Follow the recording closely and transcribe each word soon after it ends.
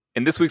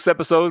In this week's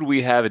episode,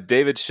 we have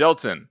David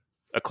Shelton,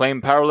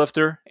 acclaimed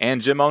powerlifter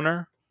and gym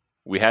owner.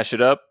 We hash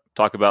it up,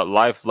 talk about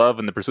life, love,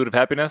 and the pursuit of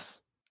happiness.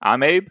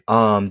 I'm Abe.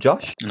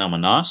 Josh. And I'm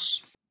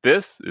Anas.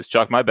 This is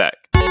Chalk My Back.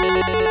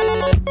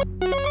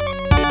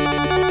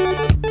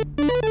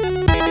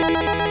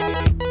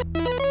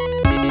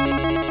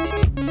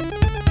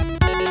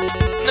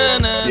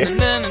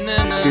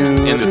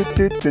 In this,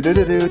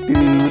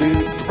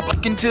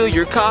 fuck until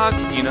you're cock,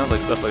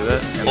 like stuff like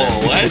that. And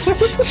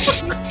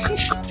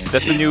What?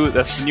 that's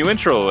the new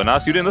intro.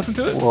 Anas, you didn't listen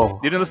to it? Whoa.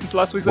 You didn't listen to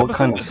last week's What episode?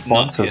 kind of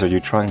sponsors are you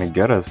trying to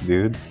get us,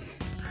 dude?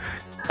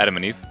 Adam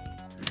and Eve.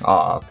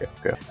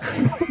 Okay.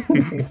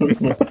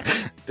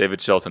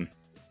 David Shelton.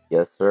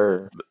 Yes,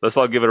 sir. Let's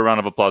all give it a round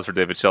of applause for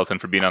David Shelton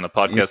for being on the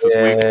podcast this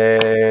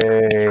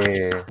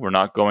week. We're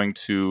not going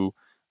to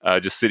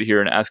just sit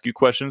here and ask you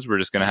questions. We're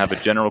just going to have a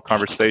general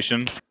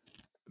conversation,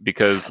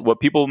 because what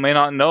people may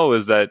not know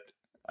is that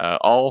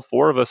all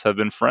four of us have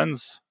been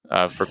friends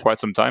for quite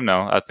some time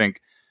now. I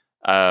think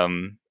I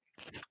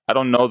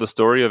don't know the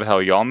story of how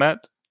y'all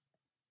met,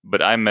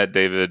 but I met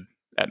David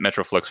at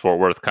Metroflex Fort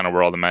Worth, kind of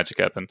where all the magic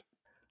happened.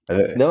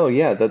 No,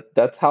 yeah,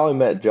 that's how I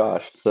met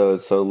Josh. So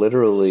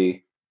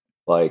literally,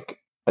 like,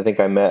 I think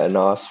I met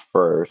Anas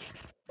first.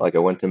 Like, I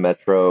went to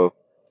Metro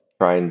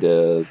trying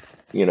to,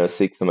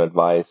 seek some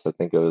advice. I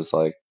think it was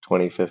like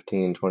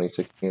 2015,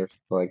 2016 or something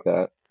like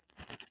that.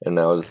 And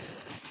I was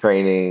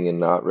training and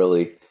not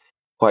really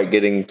quite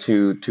getting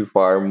too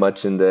far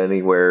much into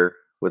anywhere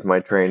with my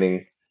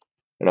training.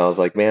 And I was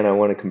like, man, I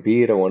want to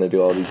compete. I want to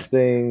do all these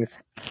things.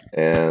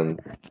 And,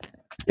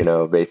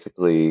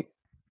 basically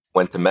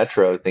went to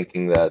Metro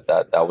thinking that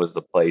was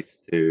the place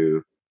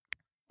to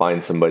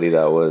find somebody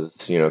that was,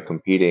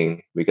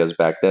 competing, because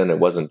back then it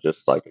wasn't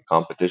just like a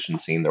competition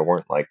scene. There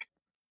weren't like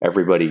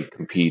everybody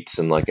competes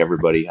and like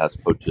everybody has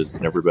coaches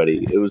and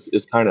everybody,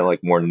 it's kind of like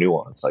more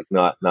nuanced, like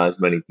not as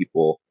many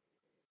people,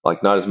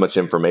 like not as much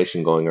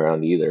information going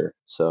around either.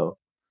 So,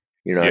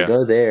 I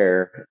go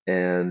there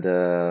and,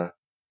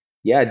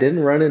 I didn't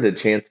run into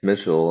Chance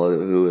Mitchell,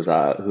 who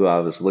I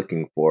was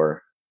looking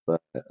for,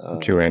 but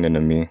You ran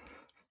into me.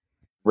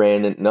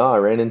 I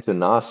ran into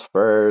Nas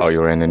first. Oh,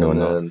 you ran into and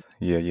Nas.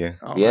 Yeah.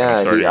 Oh, Yeah, I'm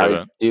sorry to hear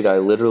that. dude, I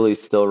literally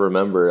still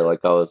remember, like,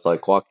 I was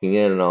like walking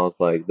in and I was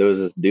like, there was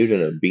this dude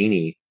in a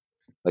beanie.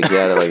 Like, he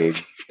had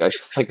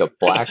like a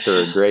black or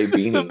a gray The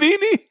beanie.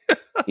 beanie.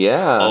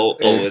 Yeah. Oh,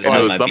 And it's And one it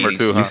of was my summer beanies.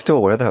 too, You huh?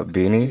 still wear that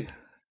beanie?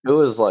 it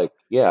was like,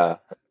 yeah,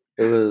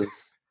 it was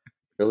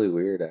really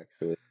weird,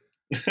 actually.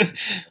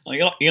 Oh, you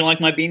don't like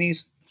my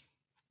beanies?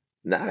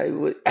 Nah,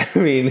 I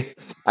mean,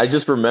 I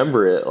just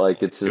remember it.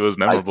 Like, it's just was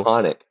memorable.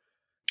 iconic.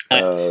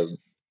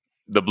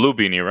 The blue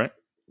beanie, right?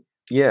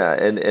 Yeah,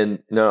 and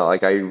no,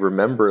 like, I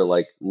remember,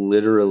 like,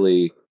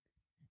 literally,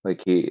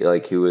 like, he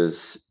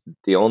was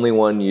the only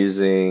one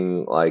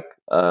using like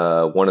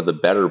one of the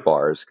better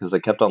bars, because I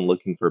kept on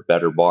looking for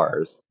better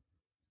bars,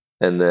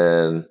 and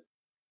then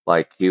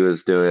like he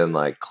was doing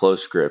like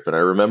close grip, and I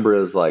remember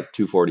it was like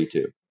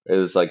 242. It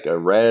was like a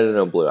red and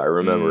a blue. I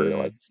remember it,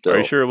 like, still. Are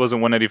you sure it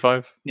wasn't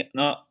 185? Yeah,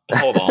 no,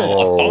 hold on.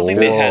 I don't think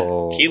they had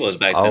kilos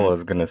back then. I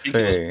was gonna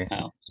say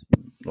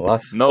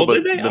last. No, Oh, but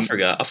did they? I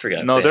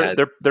forgot. No, if they had...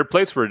 their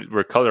plates were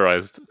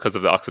colorized because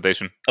of the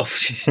oxidation. Oh,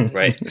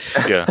 right.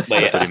 Yeah, But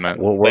that's yeah. what he meant.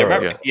 Well, But I where?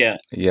 remember,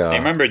 I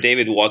remember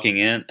David walking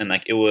in, and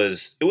like it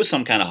was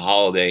some kind of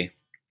holiday,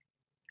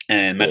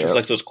 and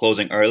Metroflex was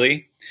closing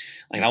early.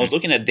 Like I was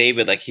looking at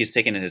David, like he's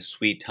taking his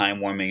sweet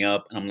time warming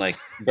up, and I'm like,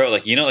 bro,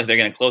 like like they're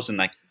gonna close in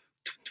like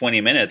 20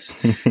 minutes.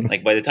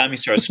 Like by the time he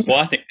starts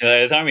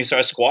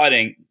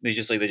squatting, they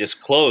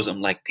just close.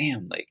 I'm like,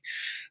 damn, like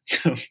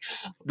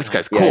This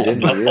guy's Yeah, I cool.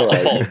 didn't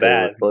realize Oh, that they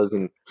bad. were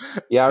closing.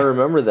 Yeah, I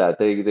remember that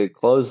they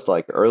closed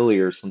like early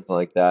or something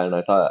like that, and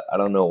I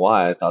don't know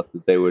why. I thought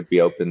that they would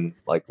be open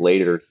like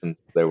later, since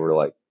they were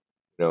like,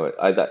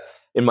 I thought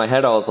in my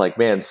head I was like,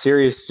 man,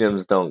 serious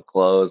gyms don't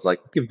close. Like,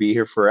 you could be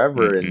here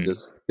forever, and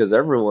just because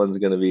everyone's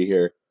gonna be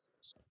here.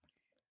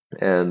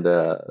 And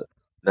no,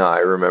 I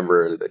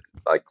remember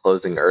like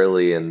closing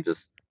early, and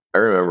I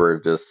remember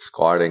just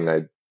squatting.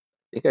 I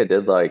think I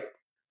did like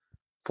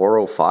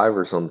 405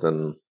 or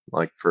something,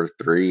 like for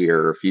 3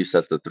 or a few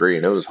sets of 3,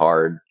 and it was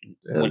hard.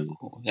 And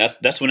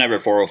that's whenever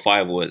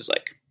 405 was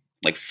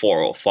like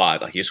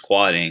 405. Like you're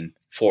squatting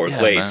 4 Yeah,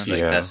 plates. man. Like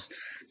Yeah. that's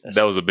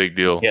That was a big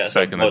deal back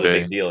in the a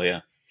day. big deal.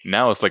 Yeah.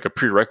 Now it's like a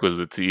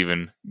prerequisite to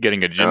even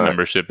getting a gym Uh,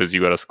 membership, is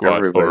you got to squat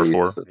over everybody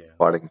 4.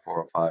 squatting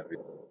 405.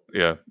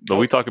 Yeah, but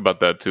we talk about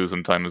that too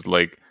sometimes.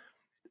 Like,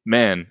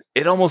 man,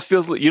 it almost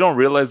feels like you don't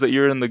realize that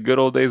you're in the good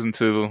old days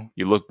until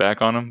you look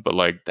back on them. But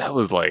like, that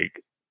was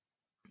like,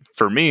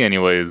 for me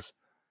anyways,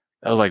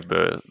 that was like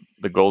the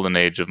golden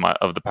age of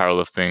the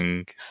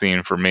powerlifting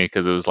scene for me,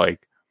 because it was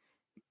like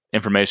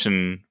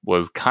information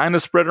was kind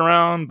of spread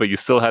around, but you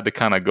still had to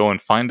kind of go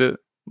and find it,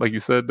 like you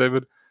said,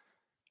 David.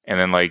 And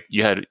then like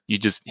you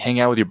just hang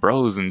out with your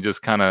bros and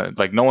just kind of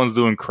like, no one's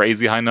doing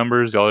crazy high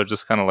numbers. Y'all are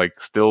just kind of like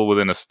still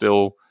within a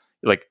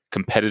like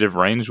competitive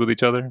range with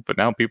each other. But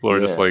now people are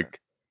just Yeah. like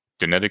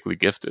genetically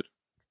gifted.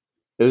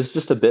 It was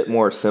just a bit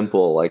more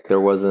simple. Like, there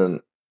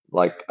wasn't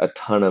like a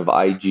ton of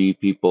IG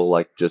people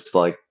like just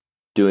like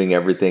doing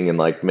everything and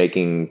like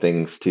making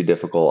things too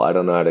difficult. I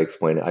don't know how to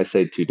explain it. I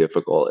say too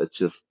difficult. It's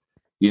just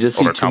you just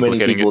see too many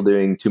Overcomplicating people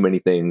doing too many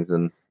things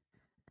and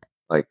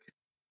like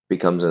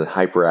becomes a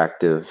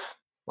hyperactive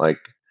like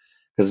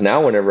because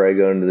now whenever I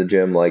go into the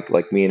gym like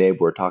me and Abe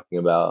were talking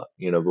about,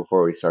 you know,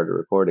 before we started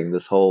recording,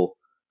 this whole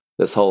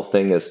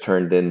thing has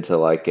turned into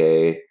like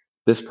a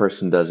this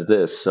person does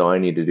this, so I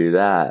need to do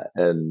that,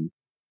 and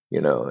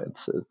you know,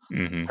 it's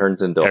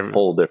turns into a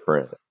whole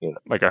different, you know,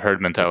 like a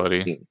herd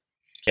mentality.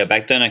 Yeah,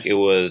 back then like it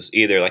was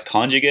either like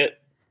conjugate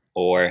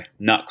or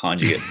not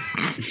conjugate.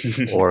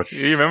 Or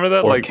you remember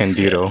that? Or like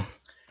Candido.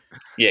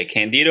 Yeah,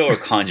 Candido or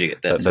conjugate.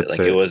 That's it. Like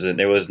it wasn't.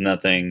 There was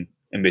nothing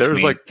in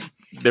between.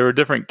 There were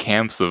different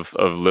camps of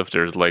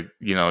lifters. Like,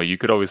 you know, you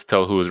could always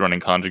tell who was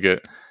running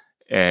conjugate,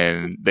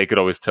 and they could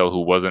always tell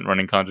who wasn't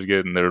running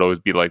conjugate, and there would always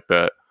be like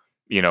that,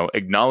 you know,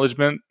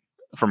 acknowledgement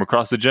from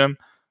across the gym.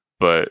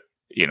 But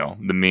you know,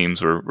 the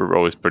memes were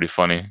always pretty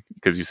funny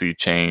because you see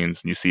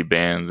chains and you see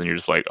bands, and you're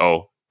just like,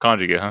 oh.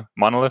 Conjugate, huh?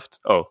 Monolift?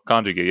 Oh,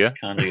 conjugate, yeah?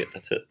 Conjugate,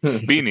 that's it.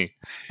 Beanie.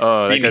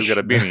 That guy's got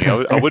a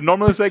beanie. I would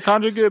normally say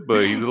conjugate,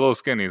 but he's a little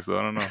skinny, so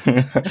I don't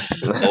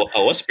know. I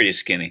was pretty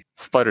skinny.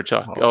 Spider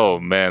Chalk. Oh,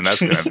 man, that's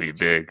going to be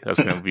big.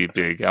 That's going to be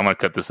big. I'm going to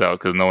cut this out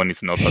because no one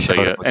needs to know about that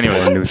yet. Anyway.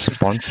 Our new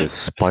sponsor,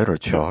 Spider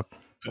Chalk.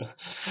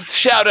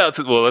 Shout out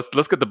to... Well,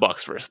 let's get the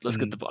box first. Let's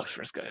get the box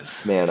first,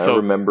 guys. Man, I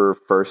remember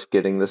first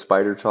getting the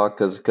Spider Chalk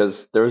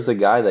because there was a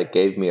guy that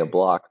gave me a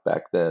block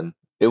back then.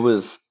 It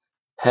was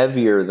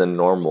heavier than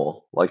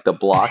normal. Like the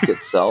block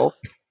itself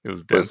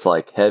was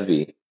like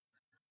heavy.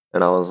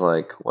 And I was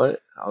like,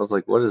 what? I was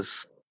like, what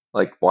is,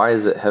 like, why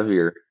is it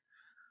heavier?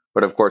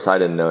 But of course I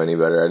didn't know any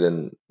better. I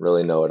didn't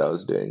really know what I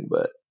was doing,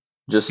 but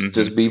just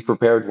be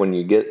prepared when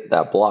you get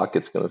that block.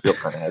 It's going to feel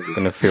kind of heavy. It's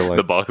going to feel like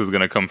the box is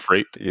going to come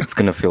freight. It's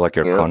going to feel like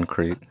you're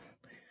concrete.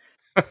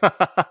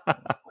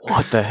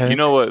 What the heck? You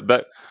know what?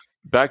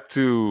 Back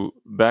to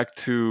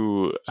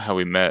how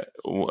we met.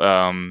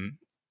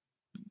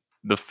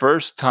 The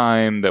first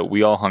time that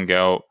we all hung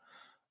out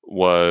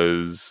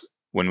was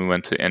when we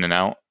went to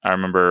In-N-Out. I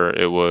remember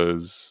it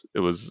was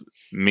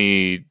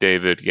me,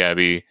 David,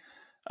 Gabby,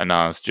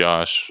 Anas,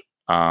 Josh.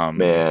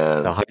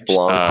 Man, the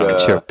high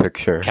chair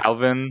picture.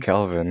 Calvin,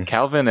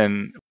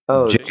 and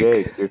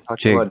Jake. You're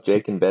talking about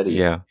Jake and Betty.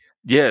 Yeah.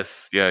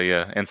 Yes,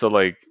 yeah. And so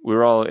like we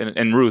were all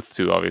in Ruth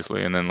too,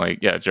 obviously, and then like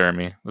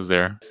Jeremy was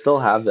there. Still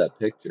have that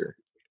picture.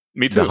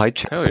 Me too. The high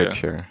chair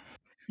picture.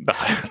 The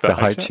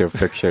high chair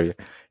picture.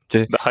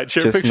 The high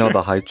chair picture? Just know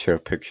the high chair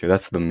picture.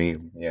 That's the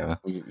meme. Yeah.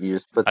 You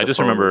just put I just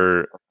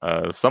remember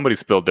somebody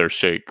spilled their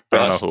shake. I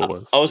don't know who it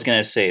was. I was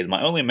gonna say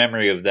my only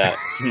memory of that,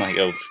 like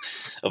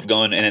of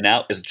going in and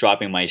out, is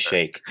dropping my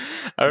shake.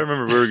 I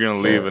remember we were gonna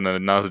leave, and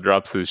then Nas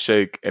drops his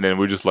shake, and then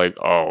we're just like,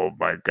 "Oh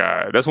my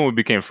god!" That's when we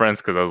became friends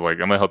because I was like,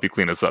 "I'm gonna help you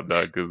clean this up,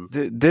 dog."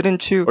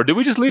 Didn't you? Or did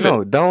we just leave it?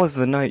 No, that was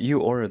the night you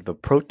ordered the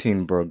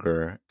protein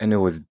burger, and it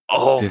was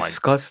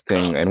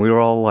disgusting. And we were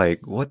all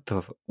like,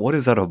 "What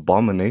is that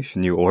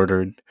abomination you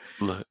ordered?"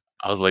 Look,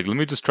 I was like, let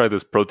me just try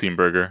this protein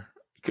burger.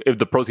 If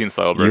the protein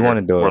style burger, you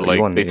wanted to, where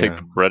like they take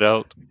the bread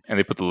out and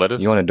they put the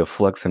lettuce. You wanted to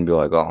flex and be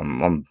like, "Oh,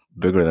 I'm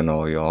bigger than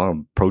all y'all. I'm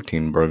a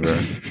protein burger."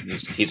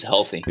 He's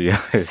healthy.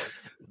 Yeah.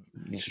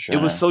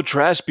 It was so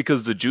trash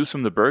because the juice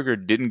from the burger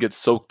didn't get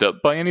soaked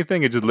up by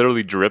anything. It just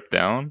literally dripped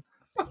down.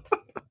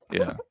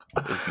 Yeah,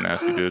 it's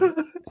nasty, dude.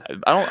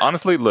 I don't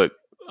honestly look.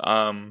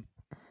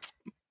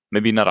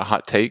 Maybe not a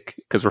hot take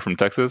because we're from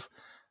Texas.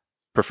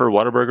 Prefer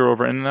Whataburger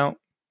over In-N-Out.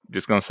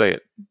 Just gonna say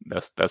it.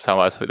 That's how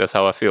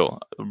I feel.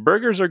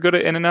 Burgers are good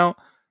at In-N-Out.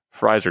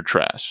 Fries are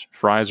trash.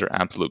 Fries are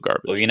absolute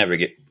garbage. Well, you never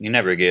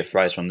get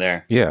fries from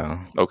there.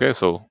 Yeah. Okay,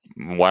 so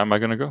why am I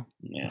gonna go?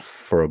 Yeah.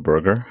 For a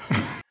burger.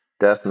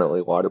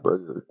 Definitely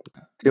Whataburger.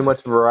 Too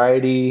much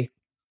variety.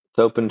 It's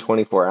open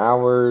 24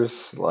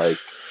 hours. Like,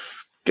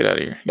 get out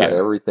of here. Got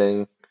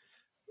everything.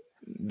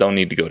 Don't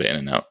need to go to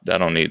In-N-Out. I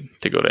don't need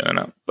to go to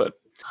In-N-Out. But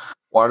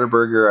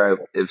Whataburger,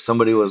 if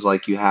somebody was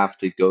like, you have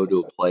to go to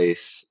a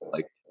place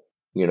like,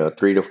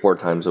 3 to 4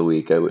 times a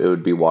week, it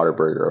would be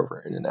Whataburger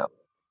over In-N-Out.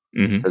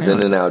 Because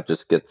In-N-Out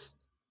just gets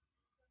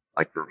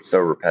like so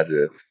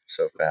repetitive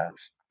so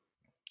fast.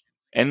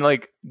 And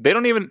like they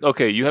don't even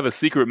you have a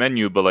secret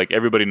menu, but like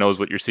everybody knows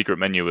what your secret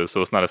menu is,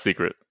 so it's not a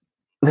secret.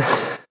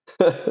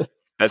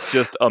 That's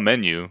just a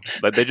menu.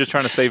 Like they're just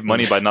trying to save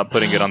money by not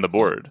putting it on the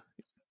board.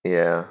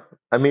 Yeah.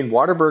 I mean,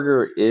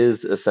 Whataburger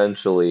is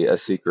essentially a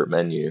secret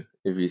menu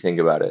if you think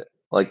about it.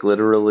 Like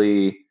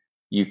literally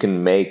you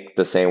can make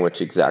the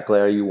sandwich exactly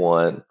how you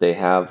want. They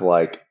have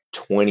like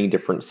 20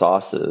 different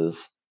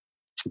sauces.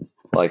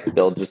 Like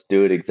they'll just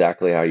do it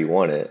exactly how you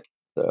want it.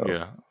 So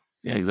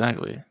yeah,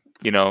 exactly.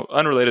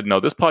 Unrelated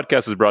note, this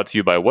podcast is brought to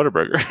you by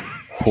Whataburger.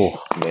 Oh,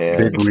 man.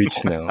 Big reach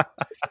now.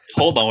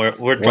 Hold on,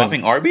 we're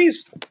dropping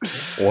Arby's?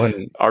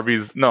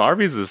 Arby's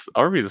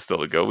is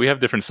still a go. We have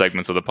different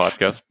segments of the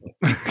podcast.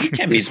 You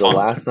can't be the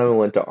last time I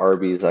went to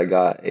Arby's, I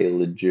got a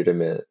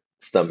legitimate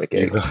stomach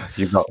ache.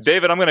 You got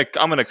David, I'm gonna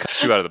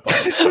cut you out of the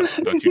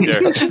podcast. Don't you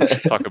dare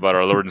talk about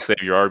our Lord and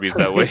Savior Arby's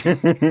that way.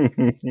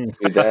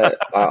 Dude,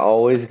 I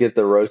always get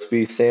the roast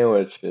beef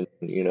sandwich, and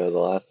the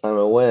last time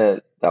I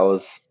went, that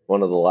was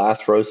one of the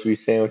last roast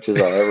beef sandwiches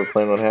I ever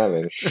plan on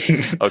having.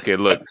 Okay,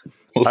 look.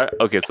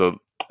 So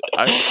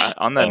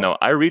on that note,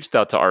 I reached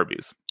out to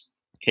Arby's.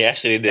 He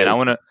actually did. And I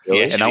want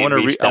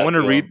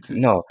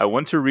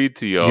to read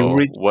to you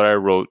what I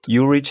wrote.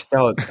 You reached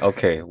out.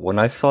 Okay, when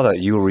I saw that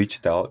you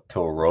reached out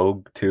to a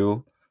Rogue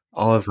too,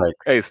 I was like,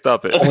 "Hey,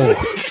 stop it!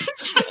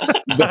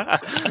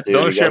 Dude,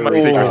 Don't share my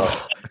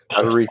secrets."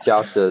 I'd reach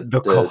out to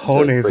the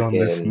cojones on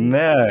this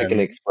man. Chicken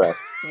Express.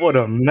 What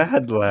a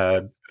mad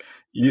lad!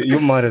 You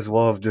might as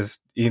well have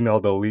just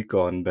emailed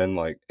Alico and been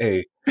like,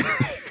 "Hey,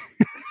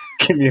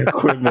 give me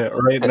equipment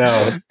right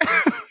now."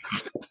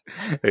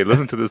 Hey,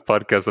 listen to this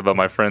podcast about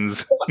my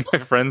friend's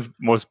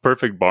most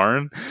perfect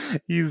barn.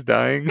 He's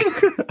dying.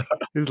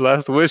 His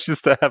last wish is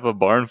to have a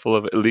barn full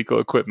of illegal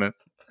equipment.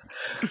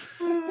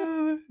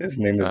 His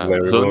name is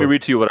Larry. So let me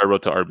read to you what I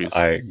wrote to Arby's.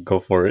 All right, go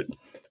for it.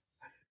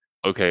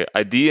 Okay,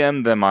 I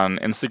DM'd them on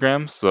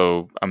Instagram,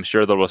 so I'm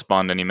sure they'll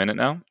respond any minute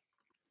now.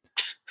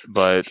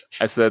 But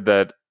I said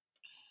that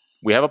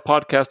we have a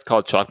podcast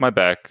called Chalk My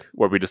Back,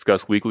 where we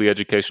discuss weekly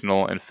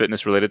educational and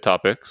fitness-related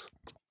topics.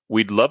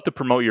 We'd love to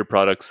promote your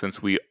products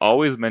since we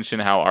always mention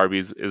how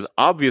Arby's is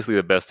obviously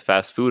the best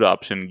fast food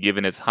option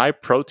given its high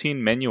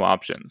protein menu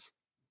options.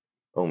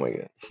 Oh my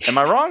god. Am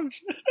I wrong?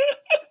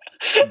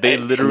 They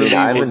literally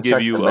will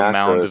give you a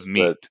mound of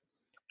meat.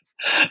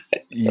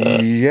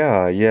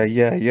 Yeah.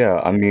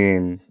 I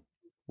mean,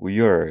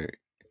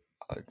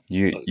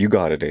 you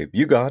got it, Abe.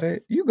 You got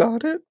it.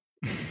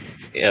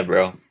 Yeah,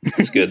 bro.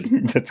 That's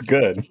good. That's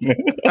good.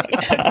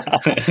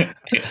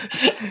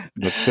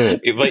 That's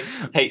it.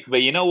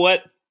 But you know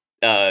what?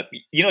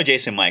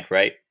 Jason Mike,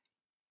 right?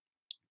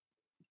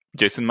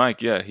 Jason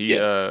Mike, yeah.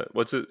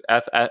 What's it?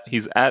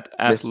 He's at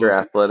Mr.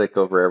 Athletic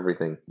over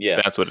everything. Yeah,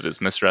 that's what it is.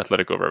 Mr.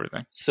 Athletic over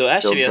everything. So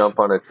actually, he'll jump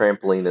on a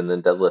trampoline and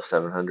then deadlift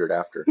 700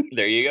 after.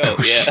 There you go.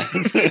 Yeah.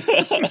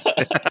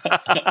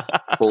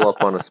 Pull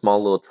up on a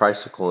small little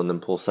tricycle and then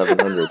pull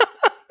 700.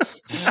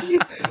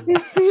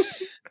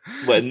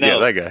 But no,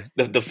 that guy.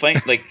 The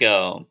fight, I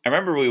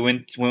remember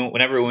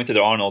whenever we went to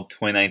the Arnold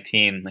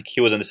 2019,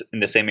 he was in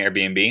the same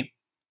Airbnb,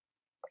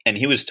 and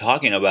he was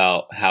talking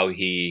about how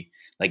he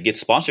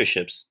gets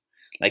sponsorships.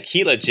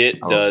 He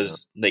legit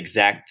does the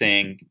exact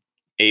thing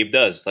Abe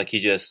does. He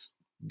just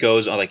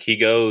goes on, he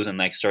goes and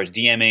starts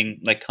DMing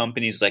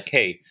companies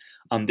hey,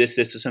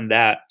 this and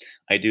that.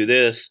 I do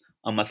this.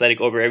 I'm athletic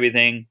over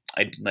everything.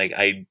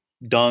 I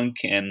dunk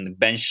and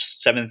bench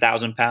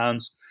 7,000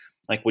 pounds.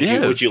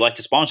 Would you like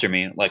to sponsor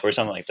me? Or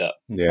something like that.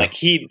 Yeah.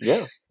 He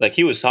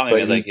was talking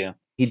to me,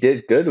 he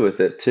did good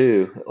with it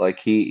too.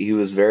 He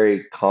was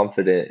very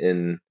confident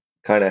in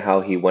kind of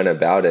how he went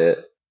about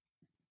it.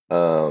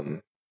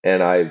 And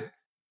I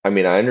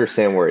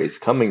understand where he's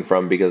coming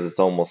from, because it's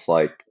almost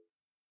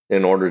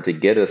in order to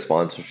get a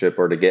sponsorship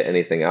or to get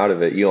anything out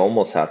of it, you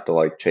almost have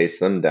to chase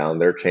them down.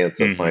 Their chance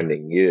of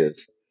finding you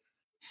is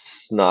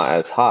not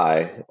as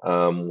high.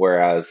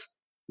 Whereas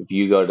if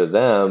you go to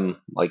them,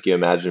 you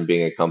imagine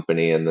being a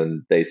company and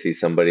then they see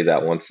somebody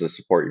that wants to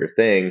support your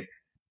thing,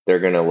 they're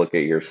going to look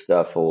at your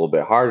stuff a little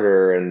bit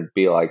harder and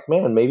be like,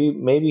 man,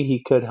 maybe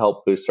he could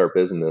help boost our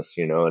business,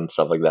 and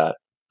stuff like that.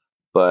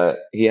 But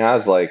he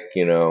has a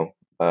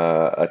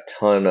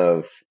ton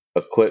of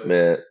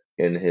equipment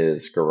in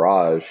his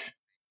garage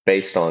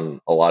based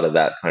on a lot of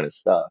that kind of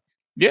stuff.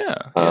 Yeah.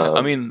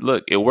 I mean,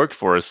 look, it worked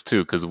for us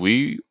too, because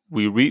we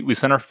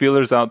sent our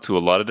feelers out to a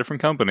lot of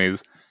different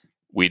companies.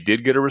 We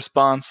did get a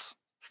response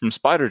from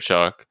Spider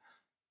Chalk.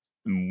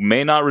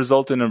 May not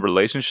result in a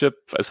relationship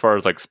as far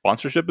as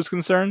sponsorship is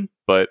concerned,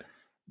 but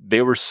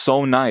they were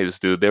so nice,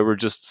 dude. They were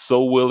just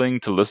so willing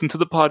to listen to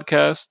the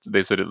podcast.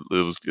 They said it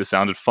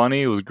sounded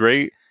funny, it was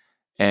great,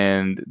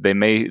 and it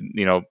may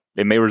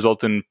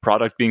result in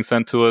product being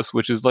sent to us,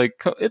 which is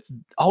it's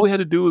all we had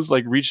to do was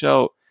reach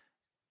out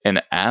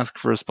and ask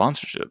for a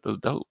sponsorship. That's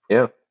dope.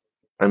 Yeah.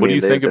 What do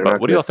you think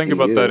about? What do y'all think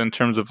about that in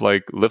terms of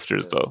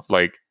lifters though?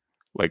 Like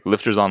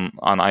lifters on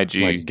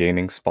IG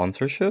gaining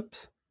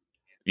sponsorships?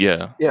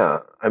 Yeah. Yeah.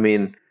 I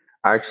mean,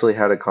 I actually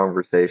had a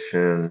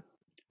conversation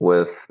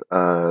with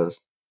Sean,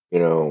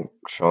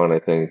 I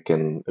think,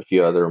 and a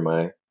few other of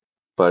my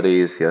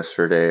buddies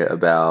yesterday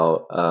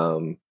about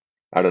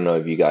I don't know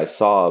if you guys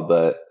saw,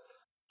 but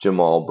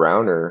Jamal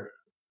Browner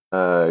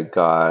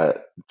got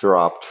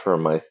dropped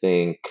from, I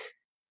think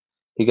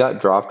he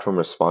got dropped from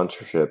a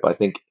sponsorship, I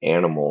think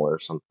Animal or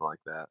something like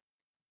that.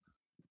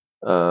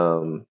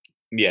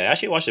 Yeah, I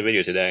actually watched the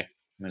video today.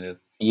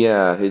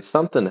 Yeah,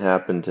 something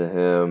happened to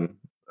him.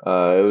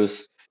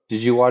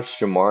 Did you watch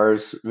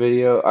Jamal's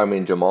video?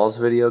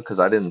 Because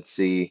I didn't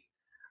see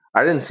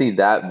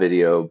that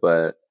video,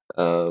 but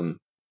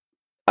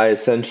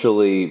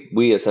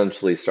we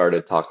essentially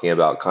started talking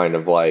about kind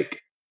of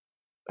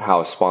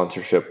how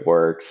sponsorship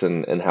works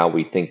and how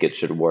we think it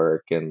should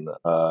work, and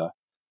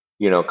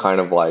kind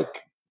of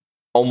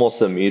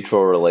almost a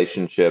mutual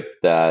relationship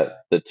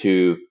that the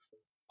two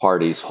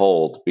parties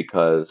hold,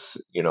 because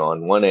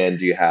on one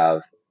end you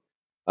have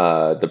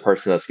the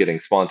person that's getting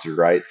sponsored,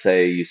 right?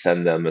 Say you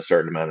send them a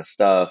certain amount of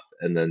stuff,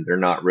 and then they're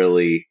not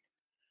really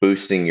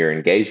boosting your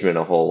engagement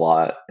a whole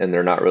lot, and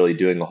they're not really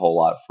doing a whole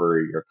lot for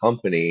your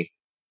company.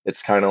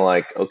 It's kind of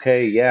like,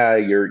 okay, yeah,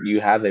 you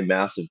have a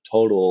massive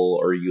total,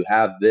 or you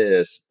have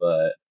this,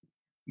 but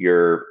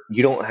you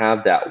don't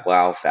have that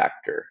wow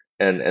factor.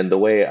 And the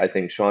way I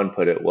think Sean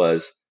put it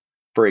was,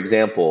 for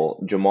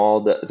example,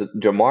 Jamal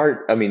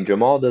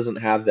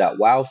doesn't have that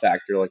wow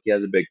factor. Like, he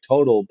has a big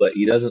total, but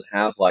he doesn't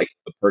have like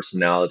a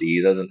personality.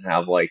 He doesn't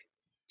have like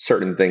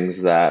certain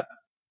things that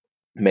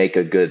make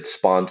a good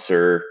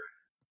sponsor,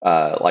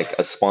 like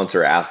a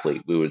sponsor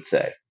athlete, we would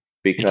say.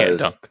 He can't Because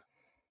dunk.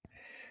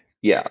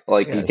 yeah,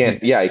 like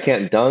Yeah, he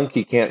can't dunk.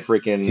 He can't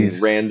freaking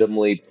He's-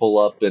 randomly pull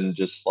up and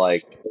just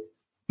like,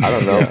 I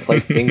don't know, Yeah. play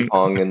ping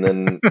pong, and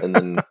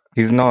then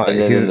He's not. and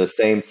then He's in the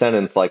same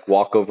sentence, like,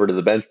 walk over to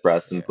the bench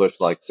press and push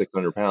like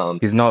 600 pounds,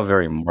 he's not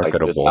very like, just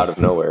marketable. out of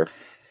nowhere.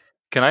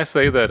 Can I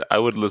say that I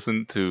would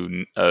listen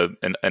to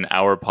an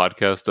hour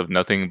podcast of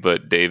nothing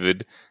but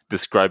David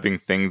describing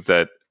things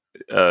that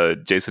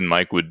Jason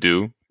Mike would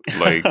do?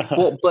 Like,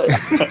 Well, but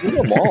I've seen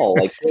them all.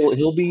 Like,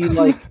 he'll be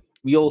like,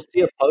 you'll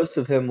see a post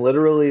of him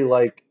literally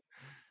like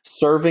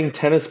serving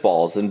tennis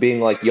balls and being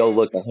like, "Yo,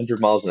 look, 100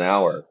 miles an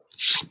hour."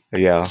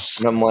 Yeah,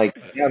 And I'm like,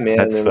 yeah,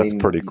 man. that's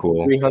pretty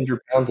cool.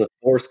 300 pounds of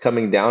force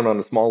coming down on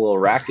a small little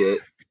racket.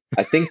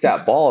 I think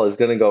that ball is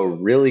going to go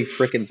really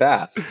freaking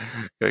fast.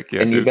 like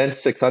yeah, And you dude. bench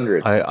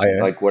 600.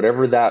 I Like,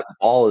 whatever that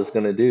ball is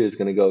going to do is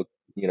going to go,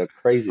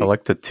 crazy. I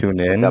like to tune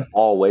Like, in that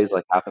ball weighs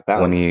like half a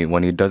pound.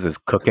 when he does his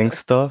cooking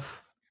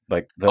stuff,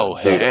 like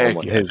heck yeah,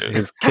 dude.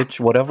 his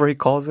kitchen, whatever he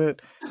calls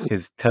it,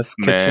 his test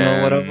kitchen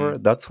or whatever.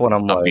 Man, That's what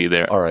I'm I'll like. be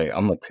there. All right,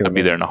 I'm gonna tune I'll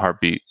be there in a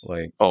heartbeat.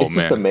 Like, Oh It's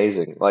just man,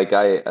 amazing. Like,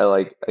 I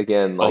like,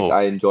 again, like, Oh.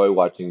 I enjoy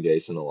watching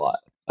Jason a lot.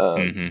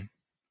 hmm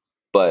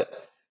But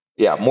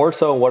yeah, more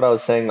so what I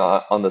was saying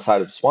on the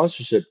side of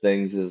sponsorship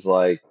things is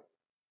like,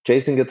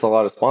 Jason gets a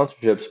lot of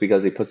sponsorships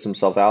because he puts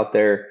himself out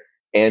there,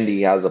 and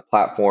he has a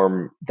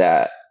platform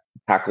that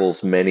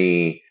tackles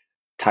many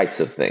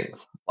types of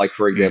things. Like,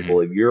 for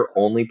example, if you're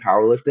only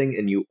powerlifting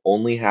and you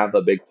only have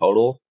a big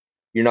total,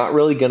 you're not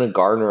really going to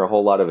garner a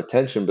whole lot of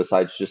attention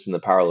besides just in the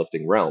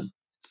powerlifting realm.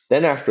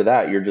 Then after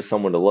that, you're just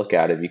someone to look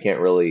at if you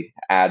can't really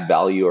add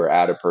value or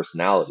add a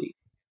personality.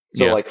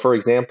 So, Yeah. like, for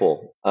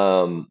example,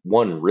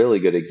 one really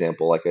good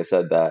example, like I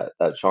said, that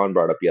Sean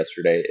brought up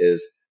yesterday,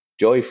 is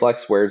Joey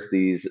Flex wears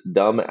these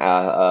dumb,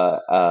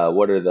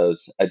 what are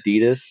those,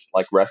 Adidas,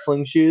 like,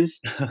 wrestling shoes?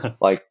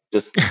 Like,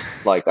 just,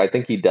 like, I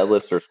think he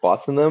deadlifts or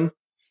squats in them.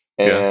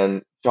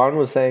 And Sean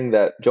was saying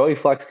that Joey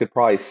Flex could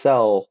probably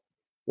sell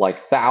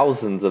like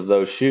thousands of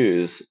those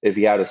shoes if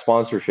he had a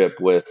sponsorship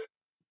with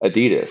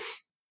Adidas,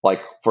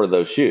 like, for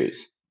those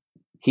shoes.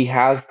 He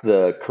has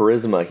the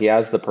charisma, he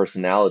has the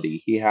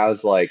personality, he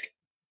has that,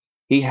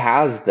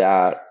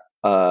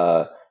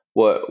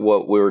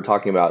 what we were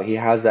talking about. He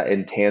has that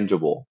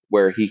intangible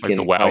where he like can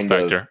the wow kind of,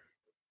 factor.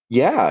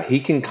 yeah,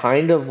 he can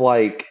kind of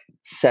like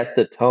set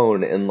the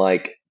tone, and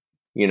like,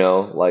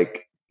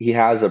 like, he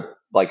has an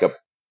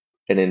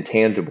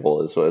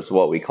intangible is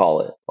what we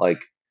call it. Like,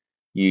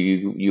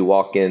 you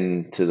walk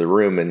into the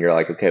room and you're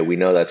like, okay, we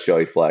know that's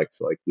Joey Flex.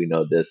 Like, we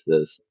know this,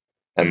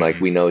 and like,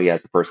 we know he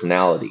has a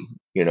personality,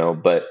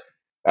 but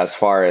as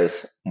far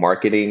as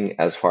marketing,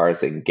 as far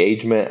as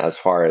engagement, as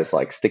far as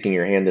like sticking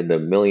your hand into a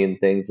million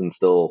things and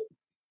still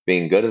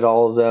being good at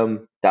all of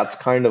them, that's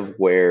kind of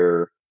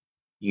where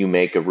you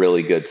make a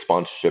really good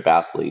sponsorship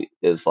athlete,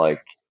 is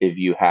like, if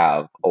you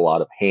have a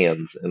lot of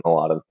hands in a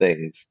lot of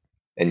things,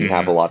 and you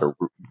have a lot of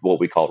what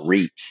we call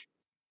reach.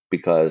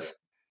 Because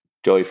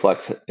Joey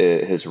Flex,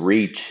 his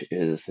reach,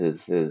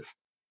 his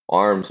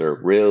arms are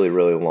really,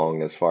 really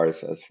long as far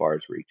as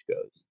reach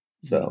goes.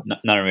 So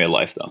not in real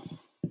life though.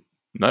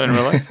 Not in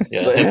real life.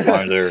 Yeah, his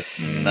arms are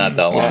not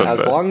that long. Yeah, as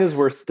long as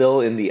we're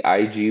still in the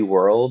IG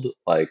world,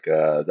 like,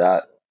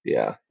 that,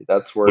 yeah,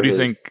 that's where. What do you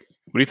think?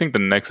 What do you think the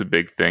next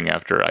big thing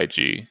after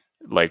IG?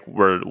 Like,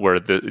 where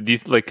do you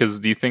like? Because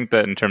do you think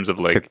that in terms of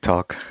like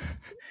TikTok,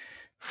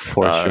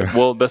 for sure.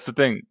 Well, that's the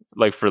thing.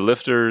 Like, for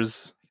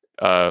lifters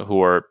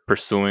who are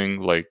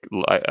pursuing like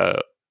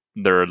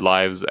their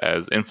lives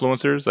as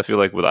influencers, I feel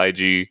like with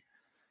IG,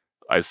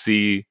 I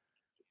see,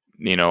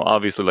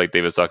 obviously, like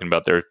David's talking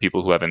about, there are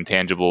people who have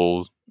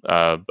intangible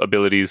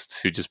abilities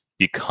to just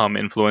become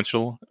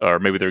influential, or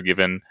maybe they're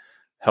given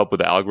help with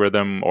the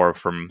algorithm or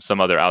from some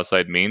other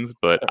outside means.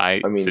 But I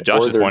mean, to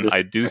Josh's point,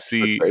 I do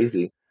see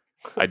crazy.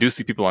 I do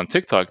see people on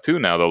TikTok too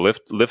now, the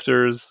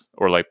lifters,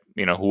 or like,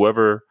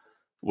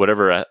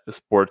 whatever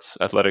sports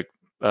athletic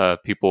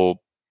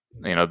people,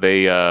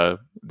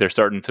 they're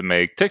starting to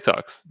make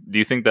TikToks. Do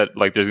you think that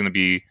like there's going to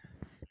be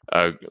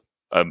a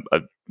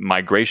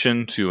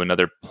migration to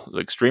another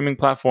like streaming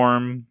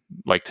platform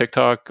like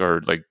TikTok,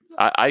 or like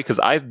because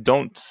I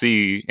don't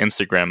see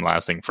Instagram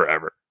lasting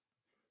forever.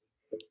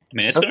 I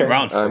mean, it's been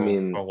around for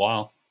a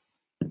while.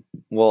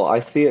 Well, I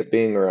see it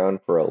being around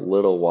for a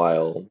little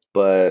while,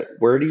 but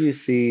where do you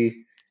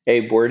see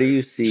Abe, where do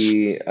you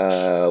see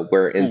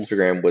where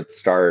Instagram would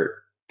start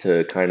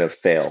to kind of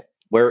fail?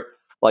 Where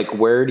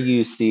do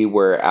you see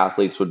where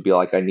athletes would be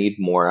like, I need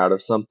more out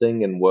of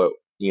something, and what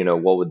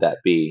would that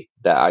be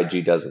that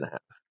IG doesn't have?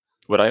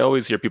 What I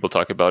always hear people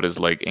talk about is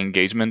like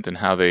engagement and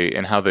how the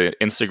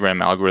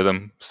Instagram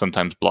algorithm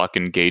sometimes blocks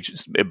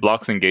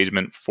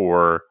engagement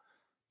for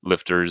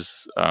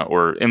lifters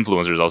or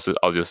influencers.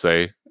 I'll just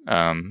say,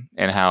 and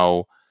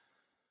how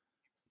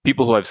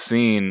people who I've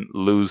seen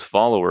lose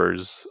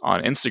followers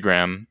on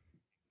Instagram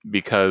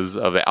because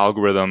of the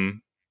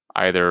algorithm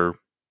either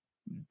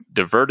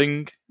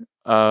diverting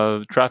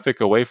traffic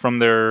away from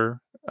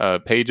their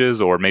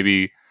pages, or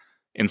maybe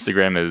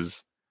Instagram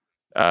is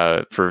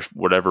for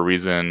whatever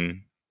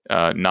reason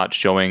not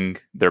showing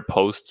their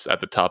posts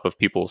at the top of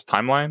people's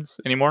timelines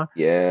anymore.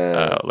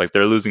 Yeah. Like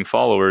they're losing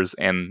followers.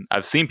 And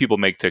I've seen people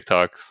make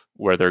TikToks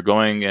where they're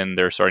going and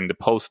they're starting to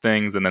post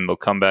things, and then they'll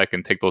come back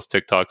and take those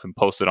TikToks and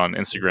post it on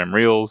Instagram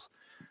Reels.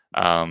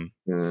 And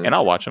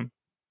I'll watch them.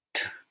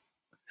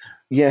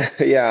 Yeah.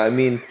 I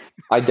mean,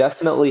 I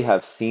definitely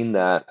have seen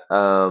that.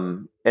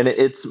 And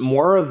it's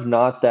more of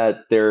not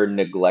that they're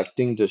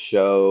neglecting to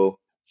show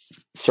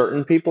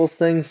certain people's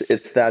things,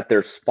 it's that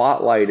they're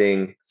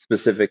spotlighting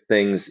specific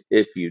things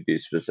if you do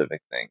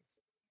specific things.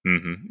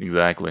 Mm-hmm,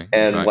 exactly.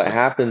 And what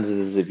happens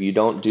is if you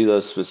don't do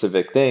those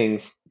specific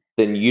things,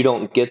 then you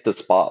don't get the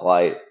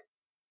spotlight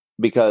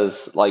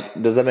because,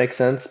 like, does that make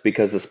sense?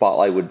 Because the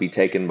spotlight would be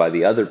taken by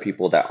the other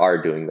people that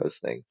are doing those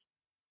things.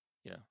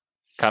 Yeah.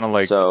 Kind of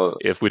like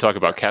if we talk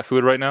about cat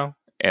food right now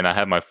and I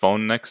have my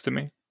phone next to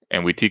me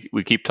and we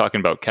keep talking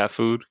about cat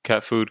food,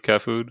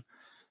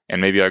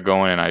 and maybe I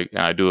go in and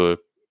I do a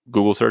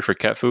Google search for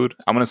cat food,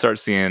 I'm going to start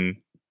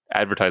seeing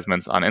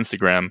advertisements on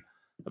Instagram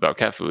about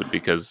cat food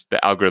because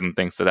the algorithm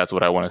thinks that that's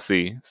what I want to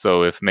see.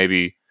 So if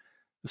maybe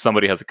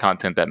somebody has a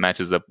content that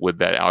matches up with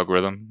that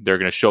algorithm, they're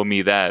going to show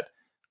me that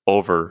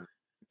over,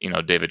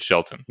 David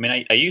Shelton. I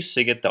mean, I used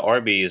to get the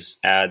Arby's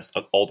ads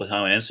all the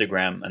time on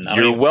Instagram, and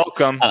you're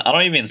welcome. I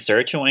don't even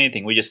search or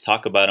anything. We just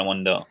talk about them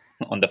on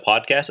the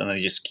podcast, and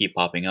they just keep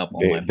popping up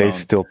on my phone. They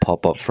still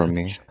pop up for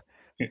me,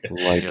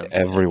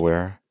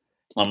 everywhere.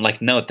 I'm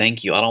like, no,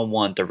 thank you. I don't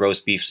want the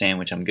roast beef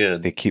sandwich. I'm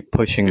good. They keep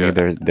pushing me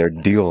their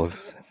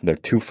deals. They're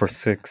 2 for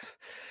 $6.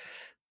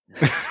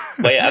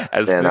 But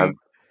yeah,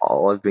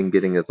 all I've been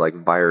getting is like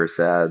virus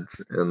ads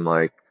and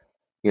like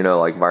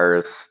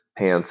virus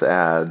pants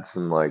ads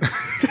and like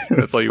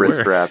that's all you wrist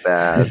wear. Wrap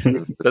ads.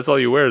 That's all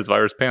you wear is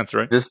virus pants,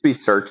 right? Just be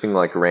searching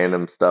like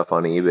random stuff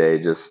on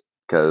eBay just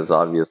because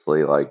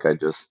obviously like I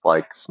just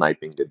like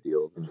sniping good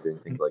deals and doing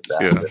things like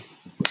that.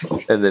 Yeah.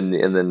 And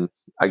then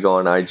I go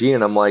on IG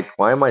and I'm like,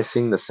 why am I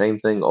seeing the same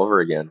thing over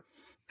again?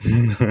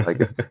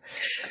 Like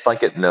it's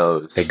like it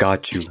knows. They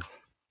got you.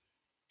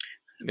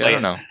 Yeah, I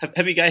don't know.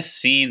 Have you guys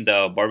seen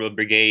the Barbell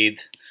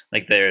Brigade?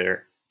 Like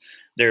they're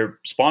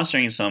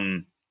sponsoring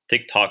some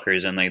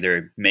TikTokers and like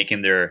they're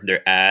making their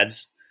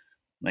ads.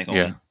 Like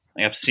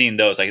I've seen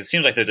those. Like it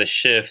seems like there's a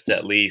shift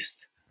at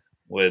least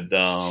with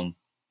how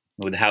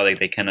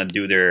they kind of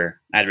do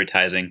their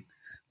advertising.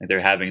 Like they're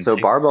having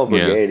Barbell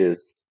Brigade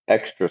is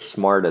extra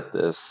smart at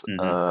this.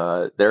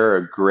 Mm-hmm. They're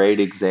a great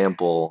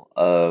example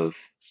of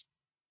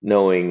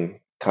knowing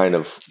kind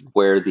of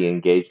where the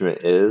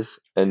engagement is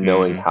and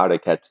knowing how to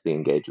catch the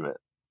engagement.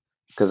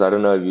 Because I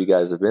don't know if you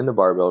guys have been to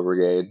Barbell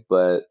Brigade,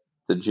 but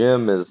the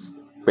gym is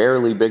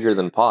barely bigger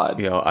than Pod.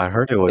 Yeah, I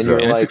heard it was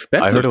it's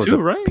expensive. I heard it was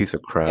too, a piece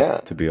of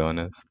crap, to be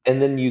honest.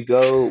 And then you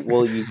go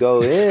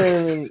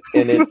in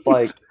and it's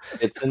like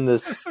it's in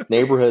this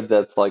neighborhood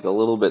that's like a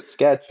little bit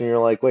sketch, and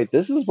you're like, wait,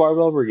 this is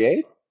Barbell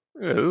Brigade?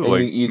 Yeah, this is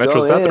like you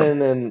Metro's go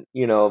bathroom. in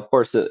and of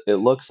course it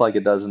looks like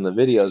it does in the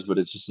videos, but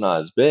it's just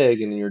not as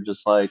big, and you're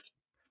just like,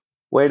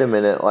 wait a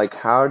minute, like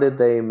how did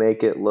they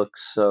make it look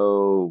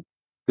so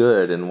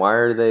good, and why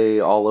are they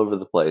all over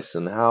the place,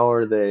 and how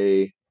are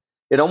they?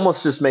 It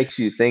almost just makes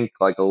you think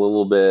like a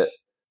little bit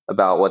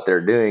about what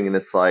they're doing, and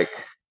it's like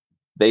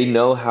they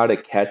know how to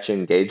catch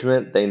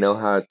engagement, they know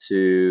how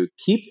to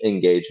keep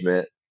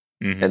engagement,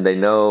 and they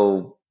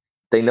know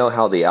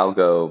how the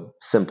algo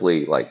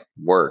simply like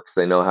works.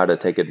 They know how to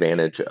take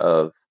advantage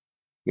of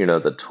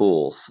the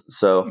tools.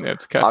 So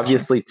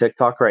obviously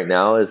TikTok right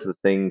now is the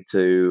thing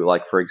to,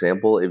 like, for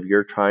example, if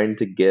you're trying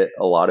to get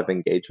a lot of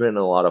engagement and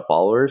a lot of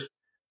followers,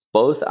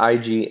 both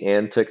IG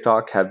and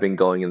TikTok have been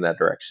going in that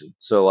direction.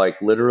 So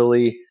like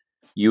literally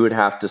you would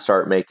have to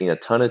start making a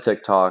ton of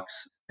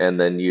TikToks, and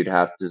then you'd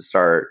have to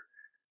start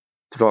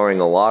throwing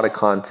a lot of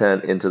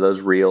content into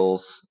those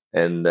reels,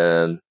 and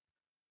then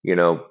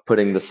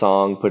putting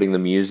the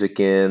music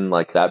in,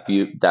 like that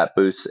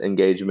boosts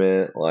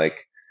engagement. Like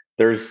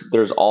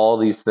there's all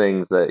these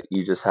things that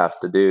you just have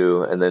to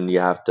do, and then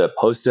you have to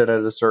post it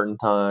at a certain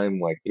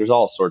time. Like there's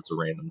all sorts of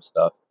random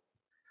stuff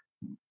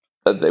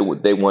that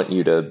they want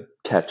you to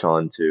catch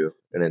on to,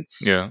 and it's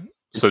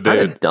so kind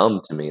of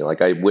dumb to me.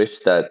 Like I wish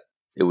that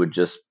it would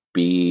just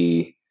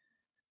be,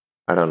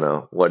 I don't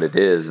know what it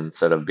is,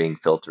 instead of being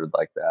filtered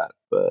like that.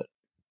 But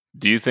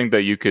Do you think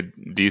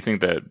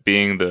that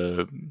being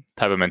the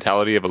type of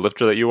mentality of a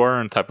lifter that you are,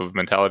 and type of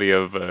mentality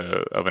of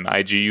an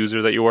IG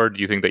user that you are,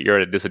 do you think that you're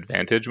at a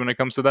disadvantage when it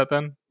comes to that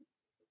then?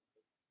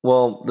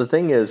 Well, the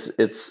thing is,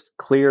 it's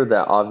clear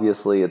that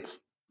obviously it's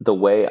the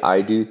way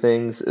I do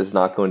things is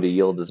not going to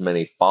yield as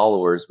many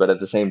followers, but at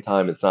the same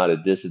time, it's not a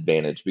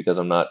disadvantage because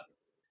I'm not,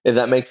 if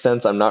that makes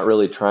sense, I'm not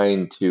really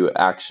trying to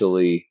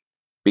actually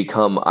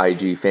become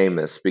IG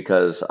famous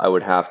because I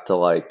would have to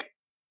like,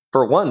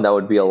 for one, that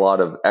would be a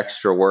lot of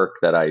extra work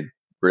that I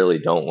really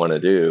don't want to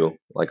do,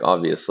 like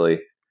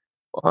obviously.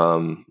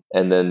 And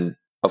then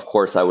of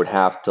course I would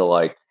have to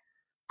like,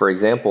 for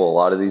example, a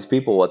lot of these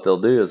people, what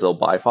they'll do is they'll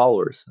buy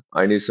followers.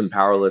 I knew some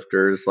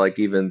powerlifters like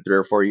even 3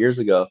 or 4 years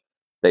ago,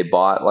 they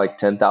bought like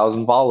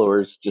 10,000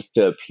 followers just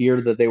to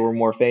appear that they were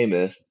more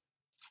famous.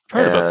 I've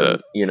heard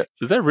about that.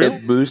 Is that real?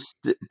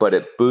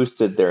 It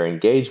boosted their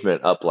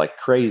engagement up like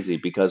crazy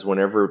because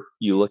whenever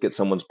you look at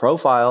someone's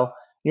profile,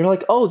 you're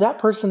like, oh, that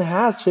person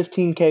has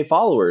 15K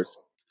followers.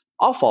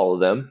 I'll follow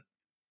them.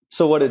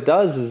 So what it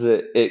does is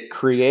it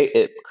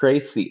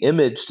creates the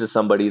image to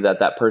somebody that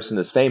that person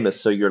is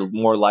famous, so you're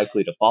more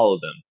likely to follow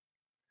them.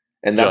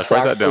 And that's Josh,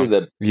 write that actually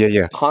down.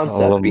 the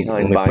concept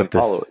behind buying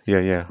followers.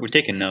 Yeah. We're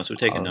taking notes.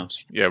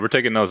 Yeah, we're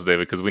taking notes,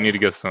 David, because we need to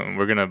get some.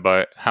 We're gonna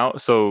buy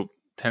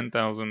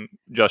 10,000.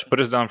 Josh, put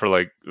us down for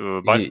like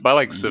buy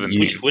like 17.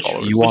 Which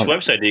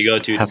website do you go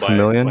to buy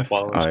 500,000?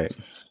 followers? All right.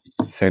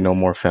 Say no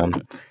more, fam.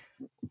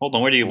 Hold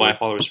on, where do you buy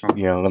followers from?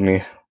 Yeah, let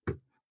me.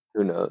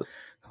 Who knows?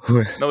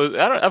 No,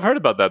 I've heard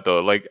about that though.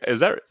 Like,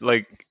 is that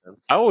like?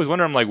 I always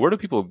wonder. I'm like, where do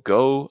people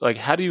go? Like,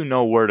 how do you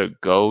know where to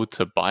go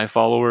to buy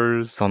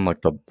followers? It's on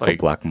like the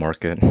black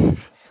market.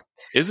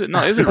 Is it?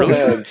 No, is it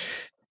really?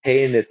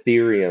 Pay in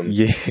Ethereum.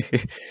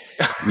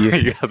 Yeah,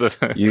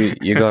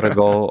 you gotta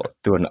go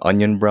through an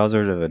onion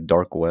browser to the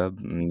dark web,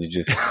 and you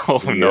just.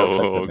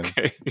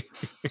 Okay.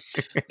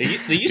 They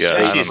used to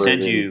actually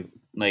send you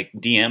like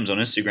DMs on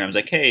Instagram. It's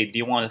like, hey, do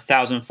you want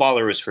 1,000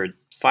 followers for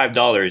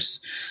 $5?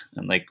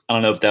 And like, I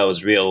don't know if that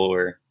was real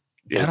or.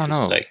 Yeah, I don't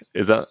know. Like,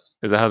 is that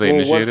how they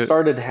initiated it? What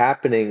started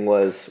happening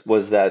was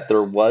that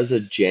there was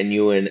a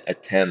genuine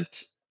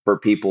attempt for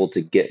people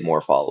to get more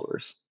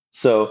followers.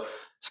 So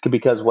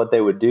because what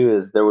they would do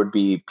is there would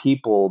be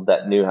people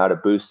that knew how to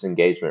boost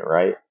engagement,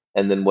 right?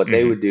 And then what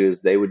they would do is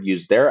they would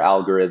use their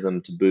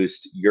algorithm to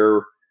boost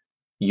your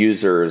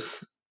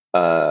users'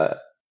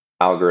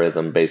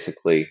 algorithm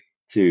basically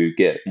to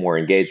get more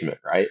engagement,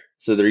 right?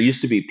 So there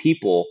used to be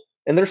people,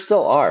 and there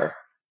still are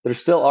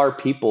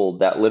people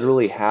that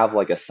literally have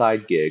like a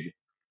side gig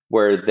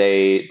where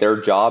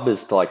their job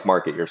is to like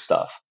market your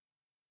stuff,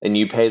 and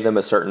you pay them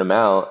a certain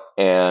amount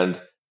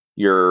and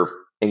your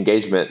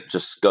engagement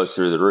just goes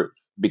through the roof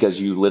because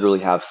you literally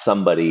have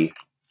somebody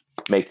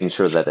making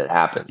sure that it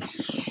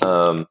happens.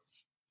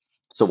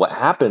 So what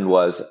happened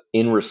was,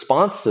 in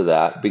response to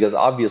that, because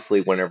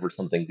obviously whenever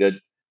something good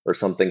or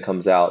something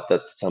comes out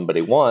that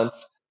somebody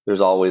wants,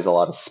 there's always a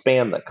lot of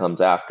spam that comes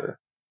after.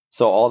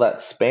 So all that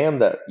spam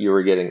that you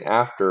were getting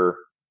after,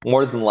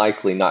 more than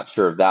likely, not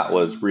sure if that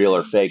was real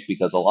or fake,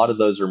 because a lot of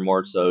those are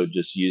more so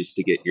just used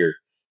to get your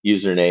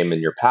username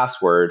and your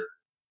password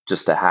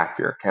just to hack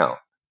your account.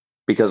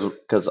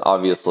 Because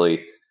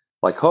obviously,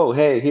 like, oh,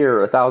 hey, here,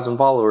 1,000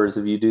 followers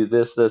if you do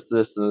this, this,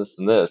 this, and this,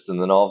 and this,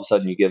 and then all of a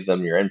sudden you give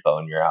them your info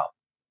and you're out.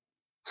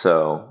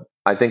 So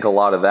I think a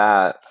lot of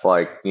that,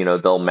 like,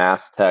 they'll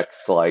mass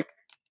text like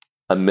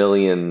 1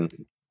 million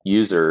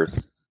users,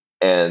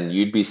 and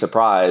you'd be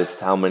surprised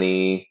how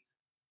many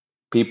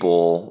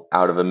people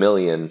out of 1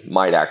 million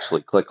might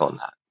actually click on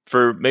that.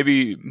 For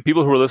maybe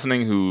people who are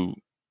listening who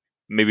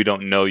maybe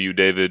don't know you,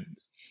 David,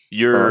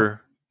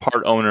 you're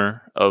part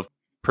owner of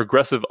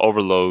Progressive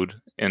Overload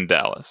in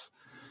Dallas.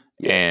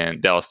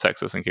 And Dallas,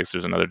 Texas, in case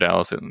there's another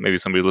Dallas. Maybe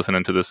somebody's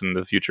listening to this in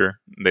the future.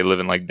 They live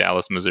in like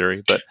Dallas,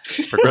 Missouri, but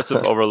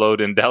Progressive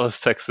Overload in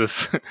Dallas,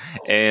 Texas.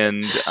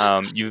 And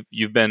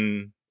you've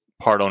been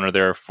part owner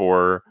there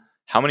for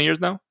how many years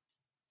now?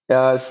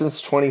 Since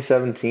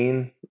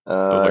 2017.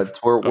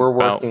 We're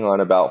working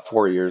on about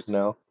 4 years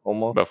now,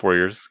 almost. About 4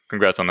 years.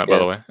 Congrats on that, by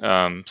the way.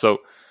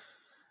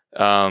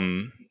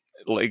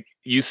 Like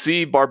you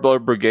see Barbell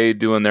Brigade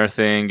doing their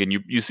thing, and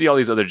you see all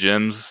these other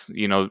gyms,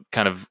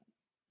 kind of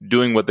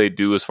doing what they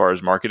do as far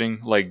as marketing.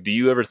 Like, do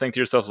you ever think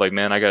to yourself, like,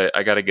 man, I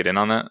gotta get in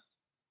on that?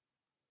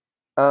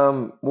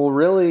 Well,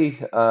 really,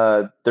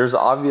 there's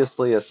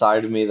obviously a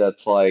side of me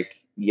that's like,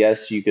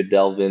 yes, you could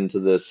delve into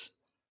this,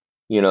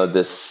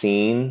 this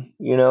scene,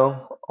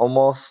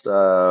 almost,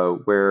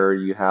 where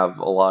you have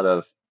a lot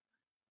of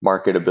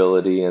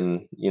marketability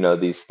and,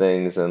 these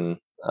things. And,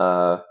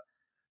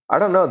 I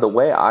don't know, the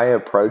way I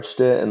approached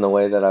it and the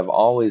way that I've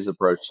always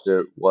approached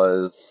it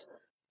was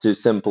to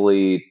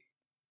simply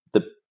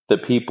the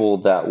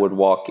people that would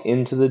walk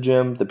into the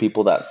gym, the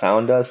people that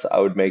found us, I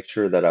would make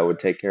sure that I would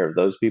take care of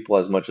those people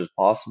as much as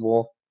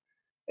possible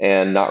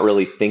and not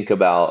really think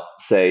about,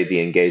 say,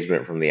 the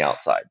engagement from the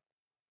outside.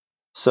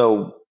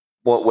 So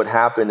what would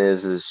happen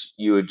is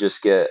you would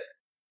just get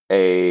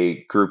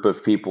a group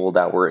of people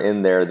that were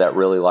in there that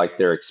really liked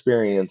their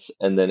experience,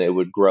 and then it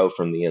would grow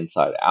from the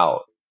inside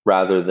out.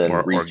 rather than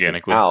More reaching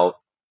organically out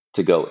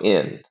to go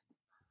in.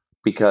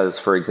 Because,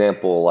 for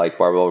example, like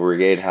Barbell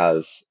Brigade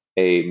has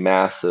a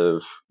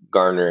massive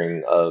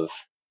garnering of,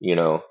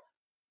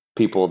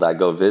 people that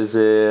go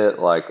visit,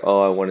 like,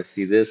 oh, I want to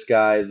see this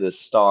guy, this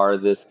star,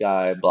 this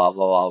guy, blah,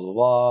 blah, blah, blah,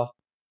 blah.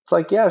 It's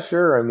like, yeah,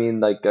 sure. I mean,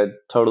 like, I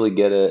totally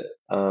get it.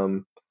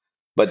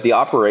 But the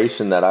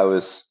operation that I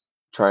was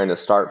trying to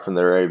start from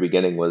the very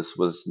beginning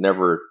was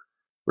never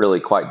really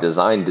quite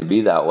designed to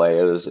be that way.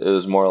 It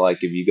was more like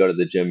if you go to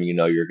the gym,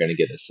 you're going to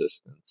get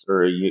assistance,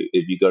 or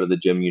if you go to the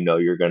gym,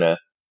 you're going to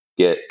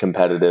get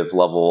competitive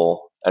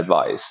level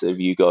advice. If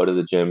you go to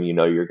the gym,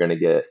 you're going to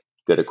get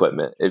good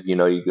equipment. If you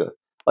go,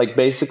 like,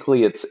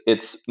 basically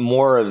it's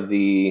more of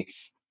the,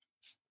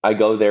 I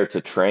go there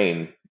to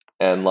train,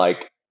 and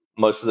like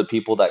most of the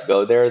people that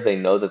go there, they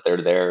know that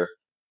they're there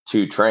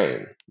to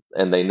train,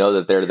 and they know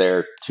that they're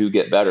there to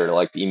get better,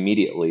 like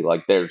immediately,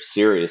 like they're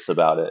serious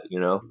about it.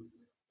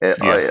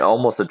 It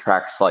almost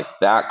attracts like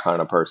that kind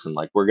of person.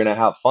 Like, we're gonna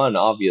have fun,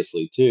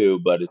 obviously,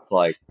 too, but it's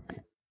like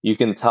you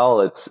can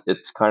tell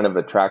it's kind of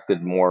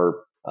attracted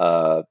more,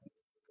 what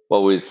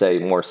we'd say,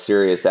 more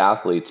serious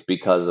athletes,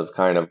 because of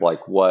kind of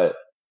like what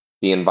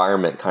the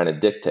environment kind of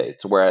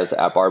dictates. Whereas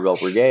at Barbell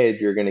Brigade,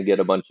 you're going to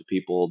get a bunch of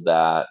people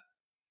that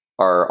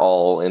are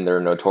all in their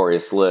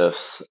notorious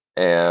lifts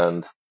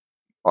and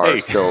are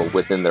still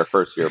within their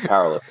first year of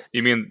powerlifting.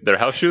 You mean their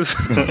house shoes?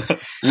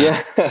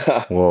 Yeah.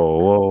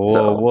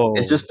 Whoa.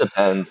 It just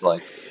depends.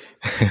 Like,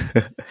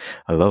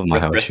 I love my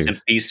house Rest shoes. in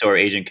peace to our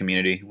Asian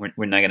community.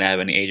 We're not gonna have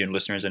any Asian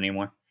listeners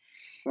anymore.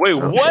 Wait,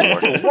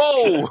 what?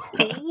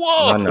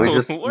 Whoa! No. We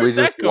just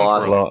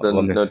lost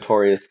the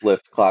notorious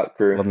lift clout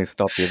crew. Let me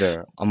stop you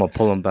there. I'm gonna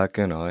pull them back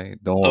in. All right,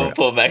 don't worry.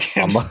 Pull back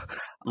in.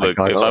 Look,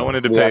 if I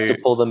wanted to we pay, have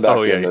to pull them back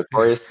in.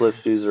 Notorious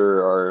lift shoes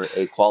are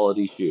a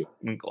quality shoe.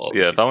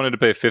 Yeah, if I wanted to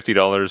pay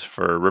 $50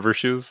 for river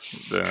shoes,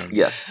 then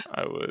yes,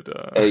 I would.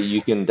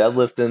 You can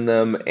deadlift in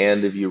them,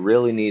 and if you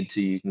really need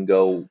to, you can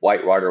go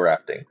whitewater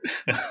rafting.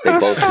 They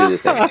both do the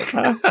same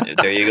thing.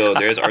 There you go.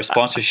 There's our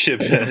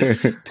sponsorship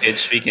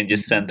pitch. We can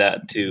just send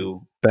that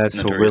to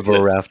best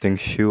river rafting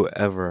shoe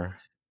ever.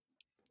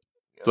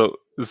 So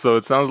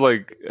it sounds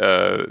like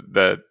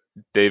that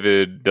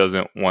David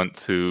doesn't want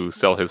to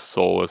sell his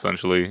soul,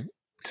 essentially,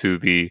 to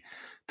the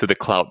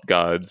clout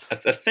gods.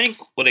 I think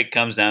what it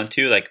comes down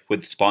to, like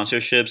with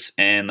sponsorships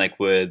and like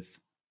with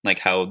like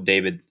how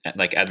David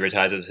like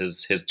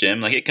advertises his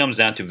gym, like it comes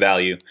down to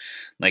value.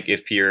 Like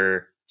if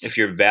your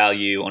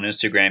value on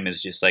Instagram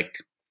is just like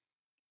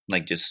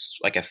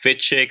a fit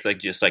chick, like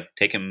just like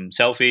taking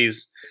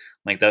selfies,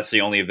 like that's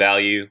the only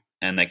value.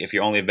 And like if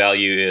your only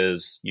value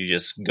is you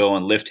just go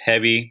and lift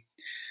heavy,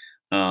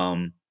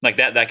 like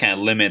that kind of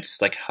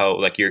limits like how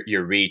like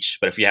your reach.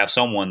 But if you have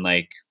someone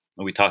like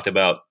we talked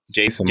about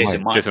Jason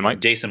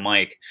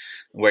Mike,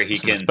 where he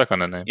can respect on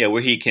that name. Yeah,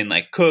 where he can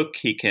like cook,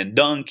 he can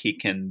dunk, he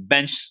can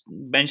bench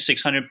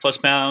 600 plus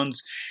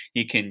pounds,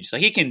 he can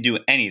do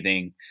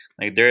anything.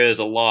 Like there is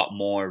a lot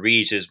more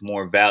reach, there's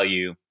more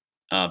value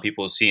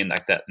people see in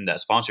like that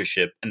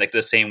sponsorship. And like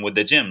the same with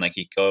the gym. Like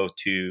you go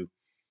to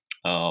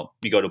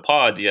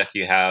Pod,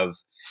 you have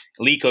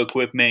Leco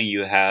equipment,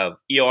 you have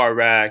ER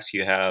racks,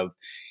 you have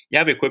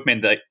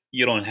equipment that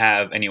you don't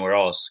have anywhere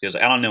else, because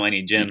I don't know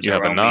any gyms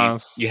around me.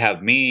 You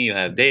have me, you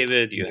have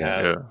David, you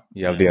have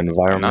the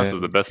environment. NAS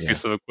is the best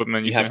piece of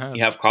equipment you have.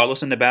 You have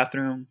Carlos in the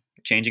bathroom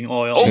changing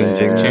oil.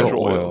 Change your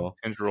oil.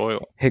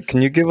 Hey,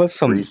 can you give us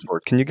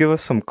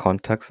some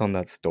context on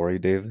that story,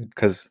 David?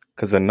 Because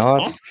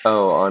Anas.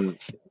 On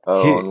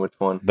which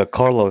one? The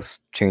Carlos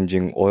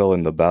changing oil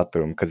in the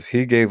bathroom, because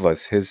he gave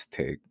us his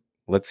take.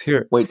 Let's hear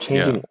it. Wait,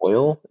 changing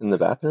oil in the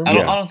bathroom? I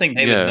don't think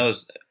David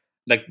knows.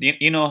 Like,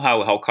 you know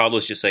how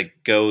Carlos just like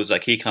goes,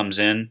 like he comes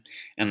in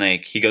and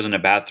like he goes in the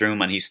bathroom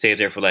and he stays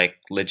there for like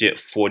legit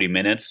 40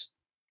 minutes.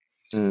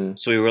 So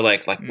we were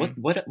like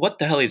what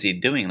the hell is he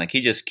doing? Like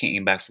he just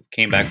came back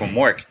from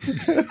work.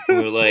 We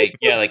were like,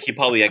 yeah, like he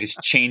probably like is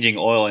changing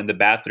oil in the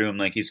bathroom,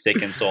 like he's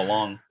taking so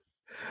long.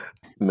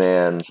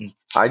 Man,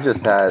 I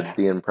just had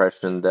the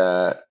impression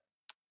that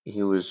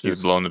he's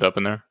blowing it up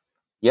in there.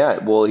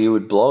 Yeah, well, he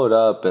would blow it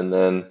up, and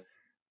then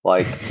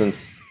like since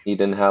he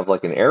didn't have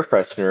like an air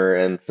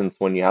freshener, and since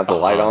when you have the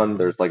light on,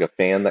 there's like a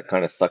fan that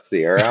kind of sucks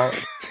the air out.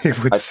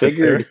 I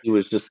figured he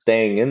was just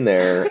staying in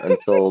there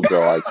until the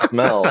like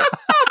smell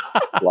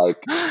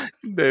like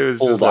David was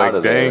just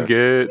like, dang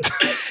it.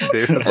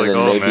 David was like,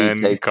 oh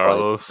man,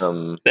 Carlos.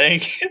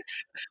 Dang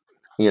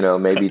it.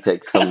 Maybe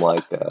take some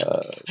like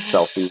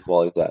selfies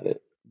while he's at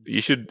it.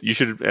 You should.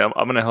 I'm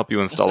gonna help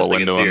you install a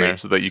window in there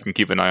so that you can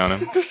keep an eye on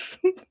him.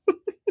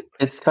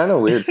 It's kind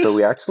of weird. So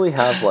we actually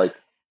have like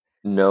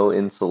no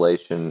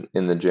insulation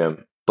in the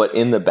gym, but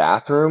in the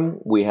bathroom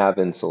we have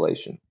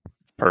insulation.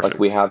 Perfect. Like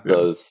we have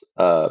those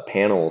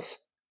panels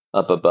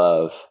up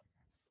above.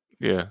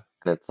 Yeah.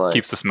 And it's like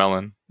keeps the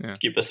smelling. Yeah.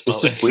 Keep the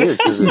smelling. It's just weird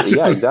because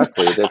yeah,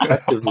 exactly. They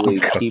effectively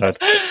keep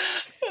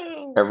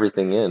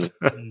everything in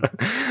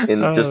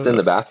just in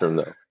the bathroom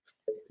though.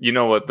 You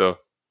know what though?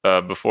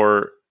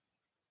 Before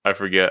I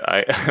forget,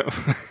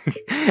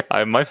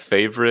 my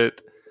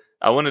favorite.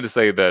 I wanted to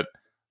say that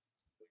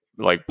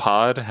like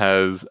Pod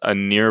has a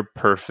near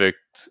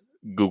perfect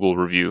Google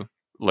review,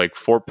 like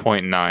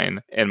 4.9,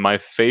 and my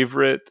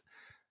favorite.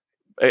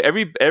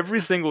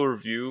 Every single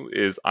review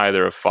is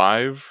either a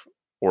 5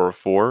 or a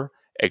 4,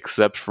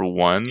 except for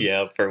one.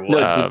 Yeah, for No,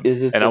 what?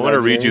 is it and the I want to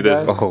read you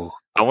Nigerian this. guy? Oh,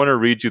 I want to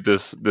read you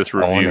this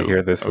review. I want to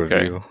hear this okay?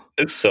 review.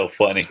 It's so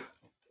funny.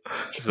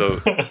 So,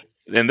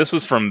 and this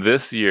was from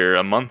this year,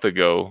 a month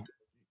ago.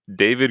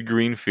 David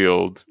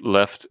Greenfield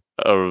left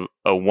a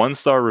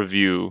 1-star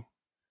review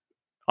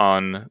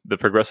on the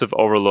Progressive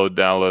Overload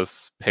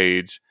Dallas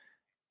page,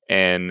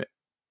 and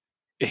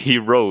he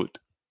wrote,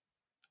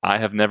 "I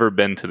have never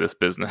been to this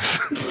business."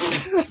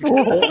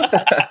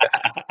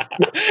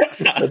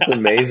 That's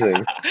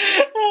amazing.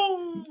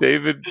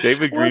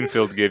 David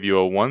Greenfield gave you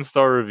a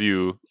 1-star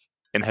review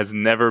and has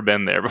never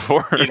been there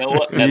before. You know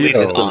what? At least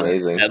Yo. he's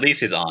honest. Amazing. At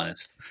least he's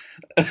honest.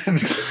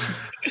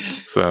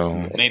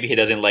 So Maybe he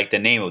doesn't like the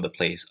name of the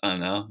place. I don't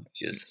know.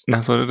 Just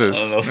that's what it is.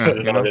 I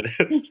don't know, what it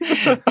is.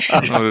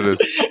 That's what it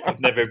is. I've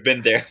never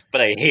been there,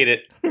 but I hate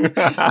it.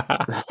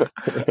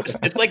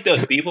 It's like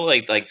those people,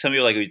 like some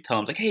people, like we tell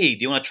them, like, "Hey,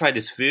 do you want to try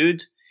this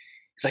food?"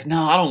 It's like,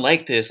 "No, I don't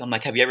like this." I'm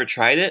like, "Have you ever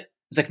tried it?"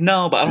 It's like,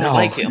 "No, but I don't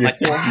like it." I'm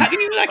like, "Well, how do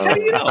you know?" Like, how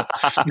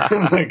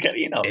do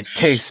you know? It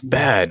tastes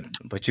bad,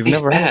 but you've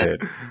Tastes never had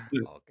bad. it.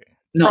 Okay.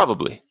 No,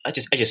 Probably. I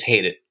just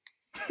hate it.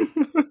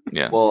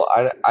 Yeah. Well,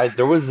 I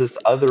there was this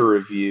other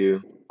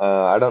review.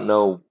 I don't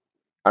know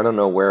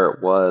where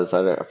it was.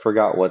 I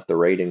forgot what the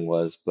rating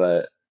was,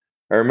 but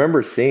I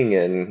remember seeing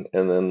it and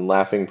then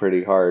laughing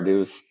pretty hard. It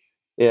was,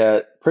 yeah,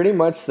 pretty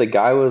much the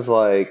guy was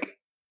like,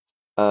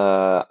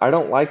 I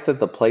don't like that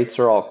the plates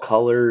are all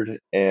colored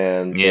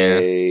and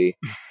Yeah.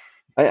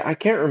 I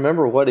can't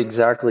remember what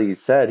exactly he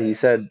said. He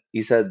said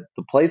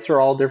the plates are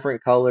all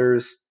different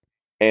colors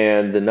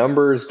and the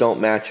numbers don't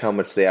match how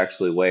much they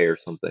actually weigh or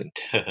something.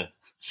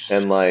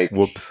 And like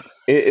Whoops.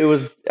 it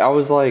was, I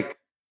was like,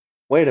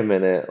 wait a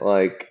minute,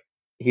 like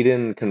he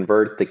didn't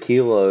convert the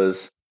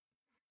kilos,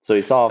 so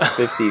he saw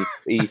 50,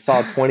 he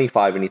saw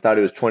 25, and he thought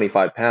it was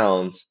 25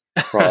 pounds,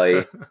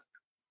 probably.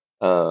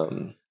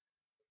 Um,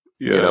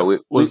 Yeah. you know, we've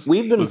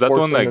been was that the one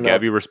fortunate that enough.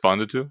 Gabby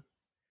responded to?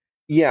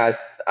 Yeah,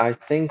 I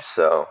think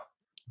so.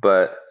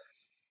 But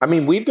I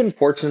mean, we've been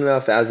fortunate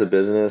enough as a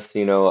business,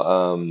 we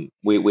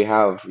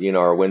have,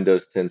 our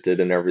windows tinted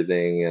and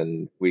everything,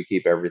 and we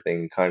keep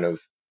everything kind of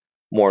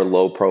more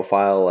low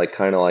profile, like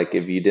kind of like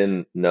if you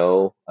didn't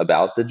know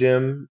about the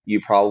gym,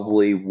 you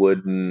probably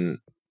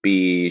wouldn't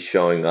be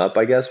showing up,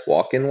 I guess,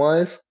 walk-in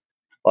wise.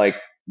 Like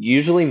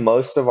usually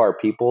most of our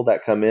people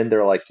that come in,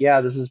 they're like,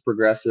 yeah, this is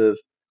progressive.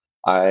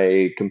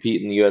 I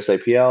compete in the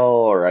USAPL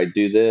or I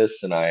do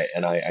this and I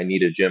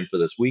need a gym for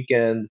this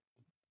weekend.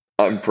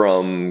 I'm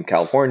from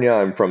California,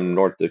 I'm from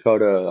North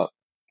Dakota,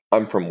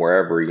 I'm from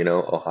wherever,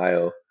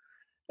 Ohio,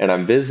 and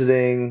I'm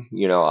visiting,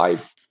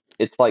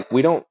 it's like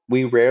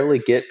we rarely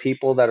get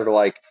people that are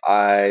like,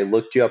 I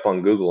looked you up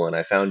on Google and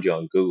I found you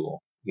on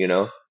Google,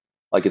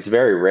 Like it's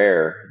very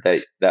rare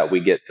that we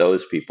get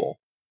those people.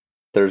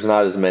 There's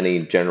not as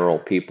many general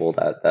people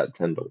that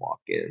tend to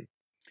walk in.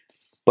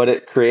 But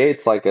it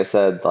creates, like I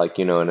said, like,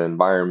 an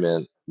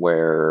environment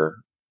where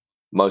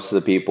most of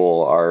the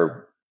people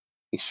are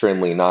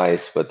extremely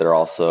nice, but they're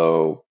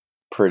also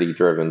pretty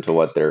driven to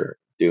what they're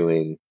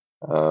doing.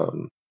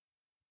 And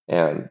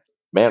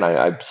man,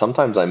 I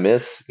sometimes I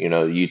miss,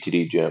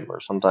 UTD gym,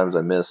 or sometimes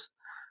I miss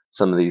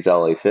some of these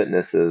LA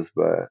fitnesses,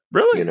 but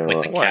Really?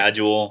 Like the Why?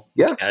 casual.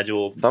 Yeah.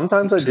 Casual.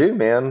 Sometimes I do,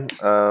 man.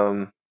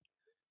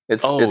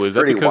 It's Is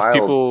that pretty because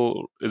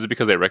wild. is it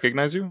because they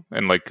recognize you?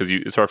 And like, because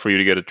it's hard for you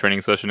to get a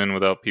training session in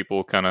without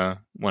people kind of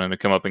wanting to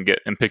come up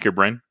and pick your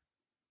brain?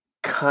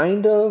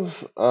 Kind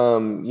of.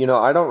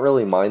 I don't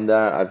really mind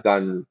that. I've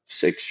gotten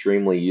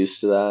extremely used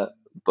to that.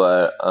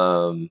 But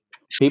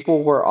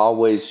people were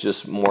always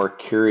just more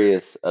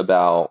curious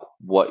about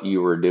what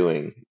you were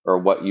doing or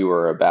what you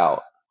were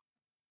about.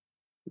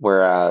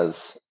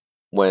 Whereas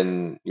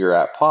when you're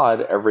at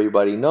Pod,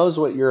 everybody knows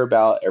what you're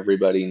about,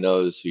 everybody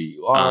knows who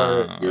you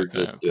are, you're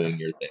just doing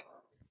your thing.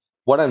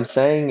 What I'm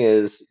saying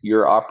is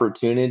your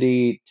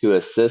opportunity to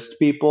assist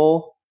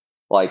people,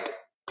 like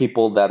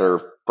people that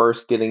are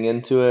first getting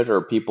into it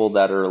or people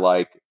that are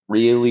like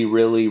really,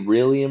 really,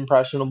 really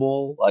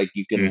impressionable, like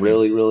you can Mhm.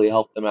 really, really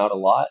help them out a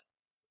lot.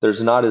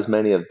 There's not as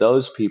many of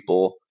those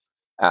people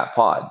at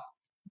Pod.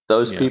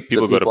 Those Yeah,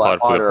 people, the go to people Pod at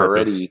for Pod their are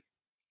purpose. already,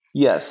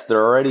 yes,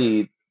 they're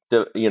already,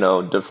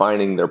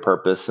 defining their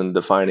purpose and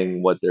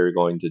defining what they're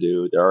going to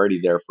do. They're already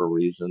there for a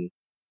reason.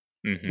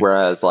 Mhm.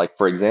 Whereas, like,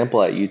 for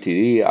example, at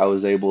UTD, I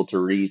was able to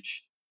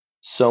reach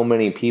so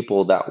many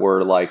people that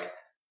were like,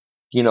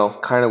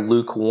 kind of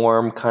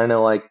lukewarm, kind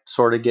of like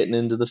sort of getting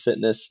into the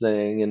fitness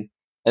thing.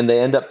 And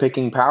they end up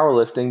picking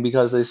powerlifting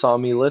because they saw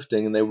me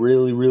lifting and they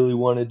really, really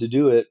wanted to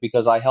do it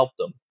because I helped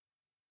them.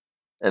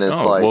 And it's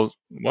Oh, like, well,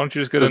 why don't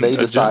you just get so they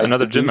decide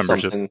another to gym do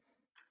membership? something.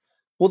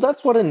 Well,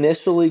 that's what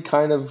initially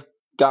kind of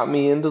got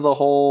me into the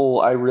whole,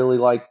 I really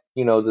like,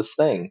 this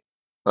thing.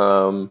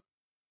 Um,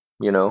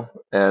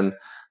 and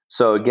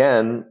so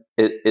again,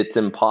 it's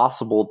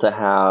impossible to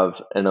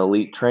have an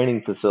elite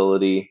training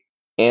facility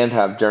and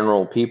have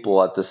general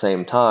people at the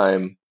same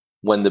time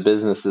when the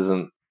business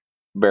isn't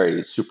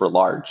very super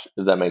large,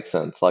 if that makes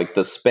sense. Like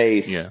the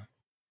space,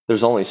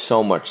 there's only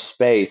so much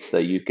space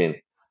that you can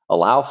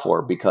allow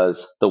for,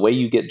 because the way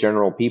you get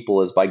general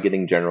people is by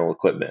getting general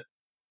equipment.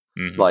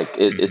 Like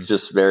it's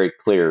just very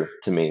clear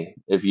to me.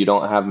 If you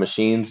don't have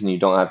machines and you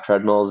don't have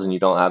treadmills and you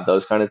don't have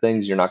those kind of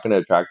things, you're not going to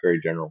attract very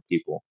general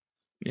people.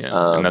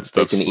 Yeah, and that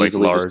stuff's can like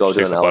easily large, just go to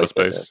takes an a lot LA of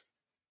space. Fitness.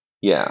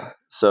 Yeah,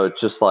 so it's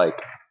just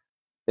like,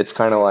 it's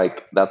kind of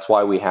like, that's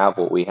why we have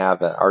what we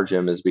have at our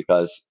gym, is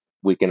because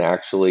we can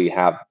actually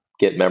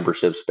get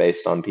memberships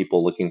based on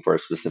people looking for a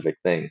specific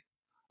thing.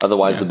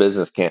 Otherwise, the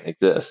business can't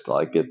exist.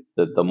 Like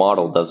the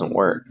model doesn't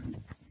work.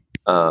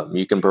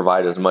 You can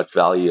provide as much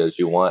value as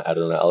you want at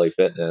an LA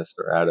Fitness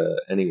or at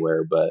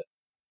anywhere, but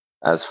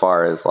as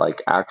far as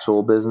like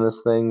actual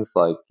business things,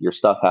 like your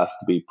stuff has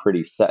to be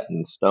pretty set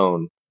in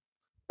stone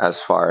as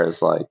far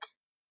as like,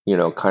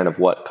 kind of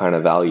what kind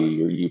of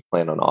value you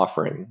plan on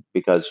offering,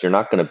 because you're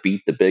not going to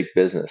beat the big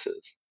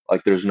businesses.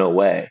 Like there's no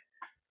way.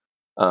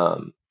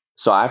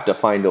 So I have to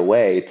find a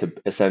way to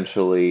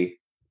essentially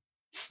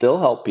still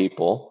help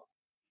people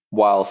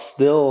while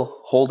still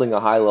holding a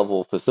high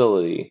level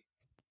facility,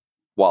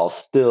 while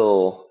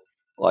still,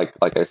 like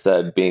I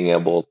said, being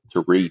able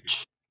to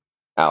reach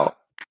out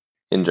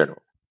in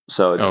general.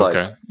 So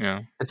it's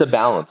it's a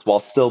balance while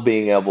still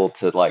being able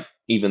to like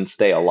even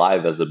stay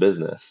alive as a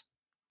business.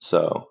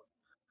 So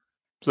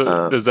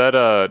does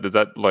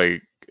that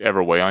like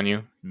ever weigh on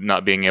you,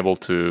 not being able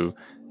to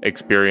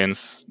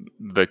experience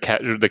the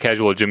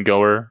casual gym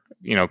goer,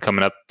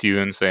 coming up to you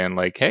and saying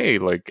like, hey,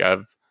 like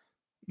I've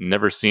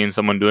never seen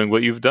someone doing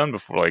what you've done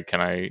before. Like,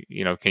 can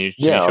you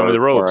show me the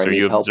ropes? Or are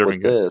you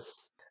observing it? This?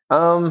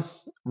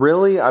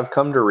 Really, I've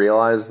come to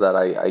realize that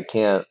I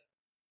can't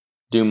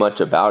do much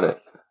about it,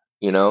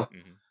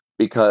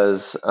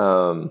 because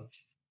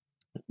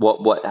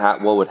what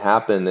would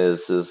happen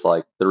is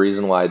like the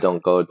reason why I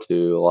don't go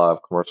to a lot of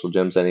commercial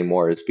gyms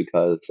anymore is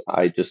because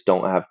I just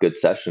don't have good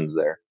sessions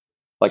there.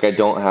 Like I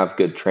don't have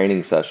good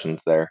training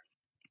sessions there.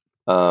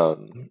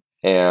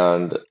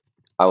 And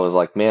I was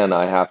like, man,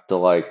 I have to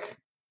like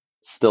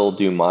still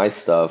do my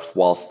stuff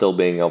while still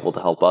being able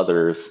to help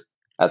others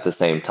at the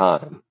same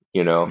time,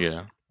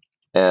 Yeah.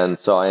 And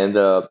so I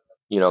ended up,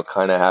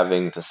 kind of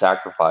having to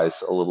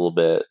sacrifice a little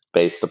bit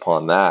based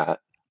upon that,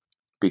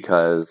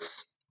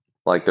 because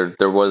like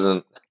there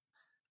wasn't,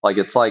 like,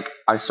 it's like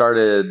I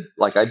started,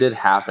 like I did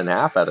half and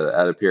half at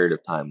a period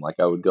of time. Like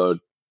I would go,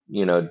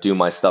 do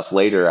my stuff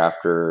later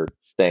after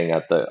staying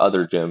at the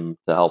other gym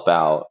to help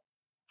out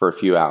for a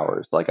few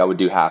hours. Like I would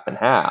do half and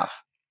half.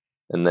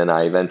 And then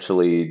I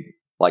eventually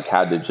like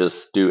had to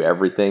just do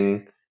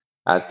everything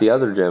at the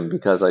other gym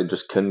because I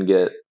just couldn't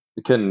get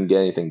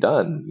anything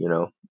done,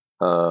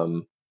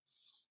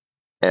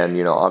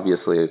 and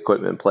obviously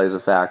equipment plays a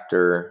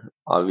factor.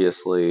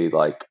 Obviously,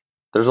 like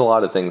there's a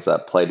lot of things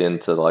that played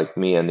into like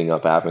me ending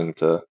up having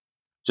to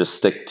just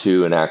stick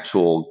to an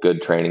actual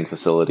good training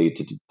facility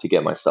to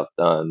get my stuff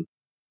done.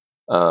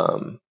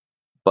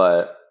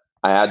 But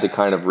I had to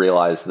kind of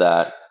realize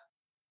that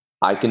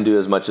I can do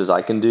as much as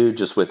I can do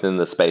just within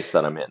the space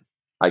that I'm in.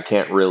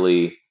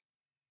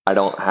 I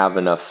don't have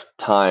enough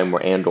time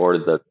or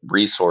the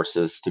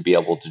resources to be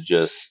able to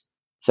just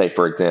say,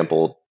 for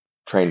example,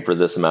 train for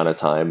this amount of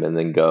time and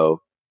then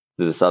go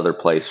to this other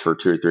place for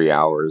 2 or 3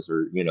 hours,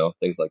 or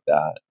things like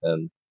that.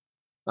 And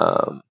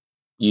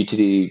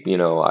UTD,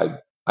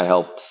 I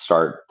helped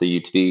start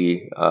the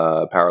UTD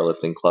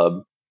powerlifting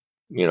club,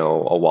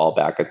 a while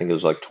back. I think it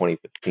was like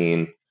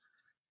 2015.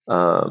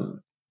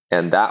 And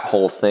that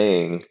whole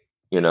thing,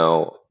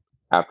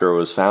 after it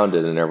was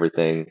founded and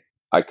everything,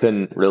 I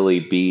couldn't really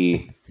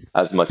be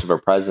as much of a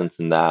presence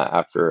in that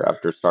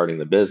after starting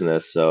the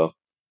business. So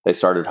they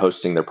started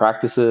hosting their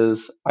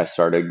practices. I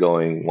started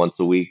going once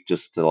a week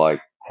just to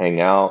like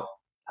hang out,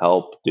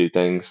 help, do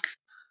things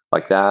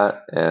like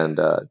that, and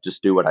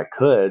just do what I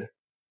could.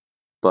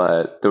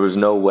 But there was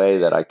no way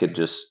that I could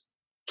just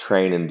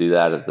train and do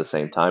that at the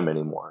same time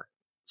anymore.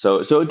 So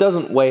it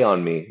doesn't weigh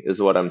on me,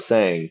 is what I'm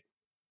saying,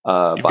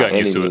 by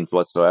any means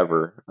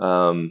whatsoever.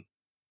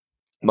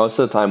 Most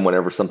of the time,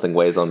 whenever something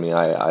weighs on me,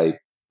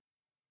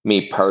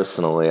 me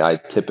personally, I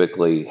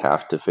typically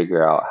have to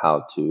figure out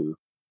how to,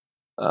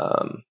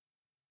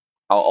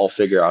 I'll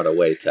figure out a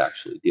way to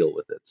actually deal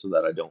with it so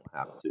that I don't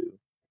have to,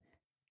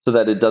 so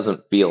that it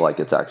doesn't feel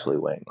like it's actually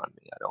weighing on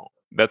me.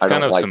 That's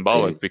kind of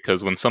symbolic,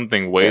 because when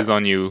something weighs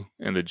on you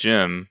in the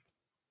gym,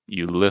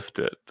 you lift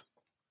it.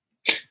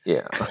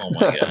 Yeah. Oh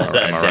my god, is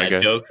that a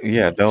dad joke?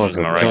 Yeah, that was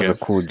a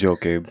cool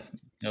joke, Abe.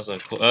 That's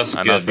good,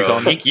 bro.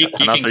 You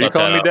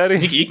calling me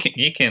daddy? You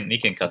can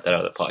cut that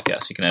out of the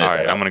podcast. You can edit. All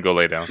right, I'm gonna go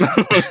lay down.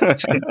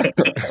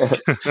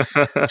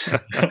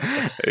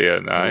 Yeah,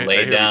 no, I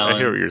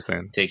hear what you're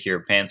saying. Take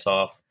your pants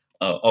off.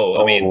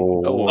 Hold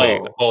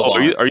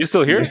on. Are you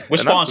still here? We're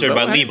sponsored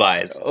by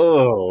Levi's.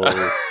 Oh,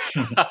 that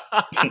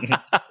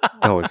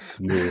was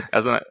smooth.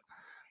 That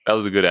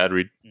was a good ad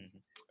read.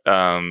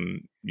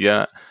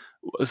 Yeah.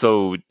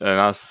 So,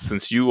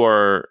 since you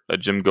are a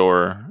gym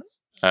goer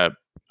at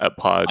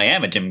Pod, I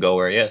am a gym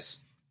goer. Yes.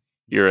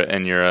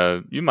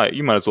 you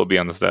might as well be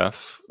on the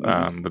staff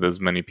with as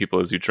many people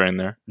as you train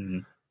there.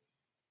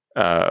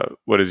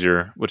 What's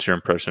your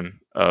impression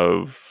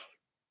of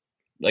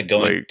like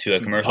going to a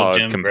commercial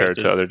gym compared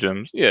to other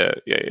gyms? Yeah,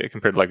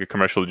 compared to like a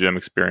commercial gym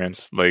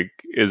experience. Like,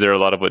 is there a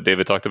lot of what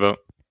David talked about?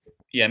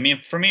 Yeah, I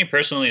mean, for me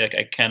personally, like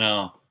I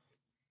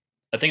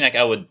think like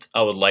I would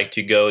like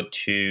to go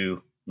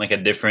to like a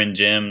different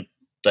gym,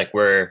 like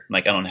where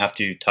like I don't have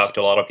to talk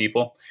to a lot of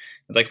people.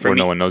 Like for where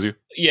me, no one knows you.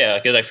 Yeah,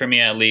 because like for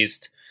me at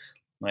least,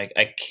 like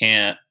I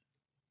can't.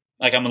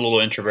 Like I'm a little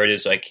introverted,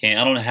 so I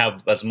don't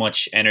have as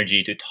much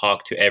energy to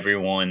talk to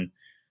everyone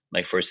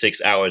like for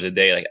 6 hours a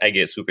day. Like I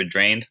get super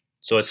drained.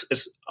 So it's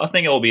I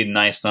think it will be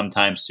nice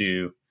sometimes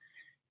to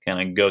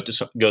kind of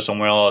go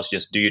somewhere else,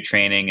 just do your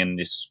training and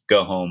just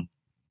go home.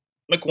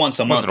 Like once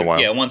a month.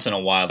 Yeah, once in a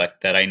while,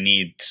 like that I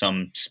need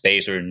some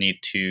space or need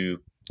to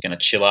kind of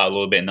chill out a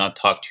little bit, not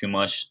talk too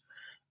much.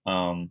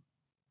 But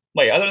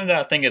yeah, other than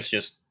that, I think it's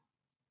just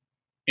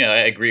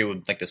I agree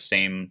with like the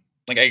same.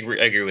 Like I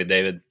agree with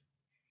David.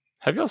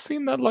 Have y'all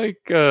seen that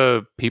like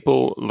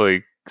people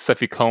like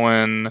Seffi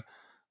Cohen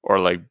or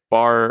like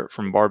Bar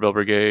from Barbell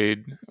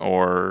Brigade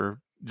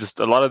or just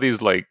a lot of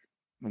these like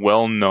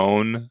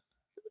well-known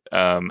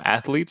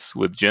athletes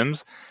with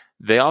gyms?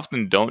 They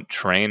often don't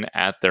train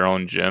at their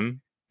own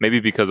gym, maybe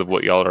because of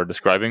what y'all are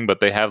describing, but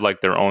they have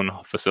like their own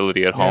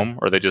facility at home,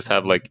 or they just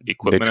have like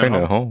equipment. They train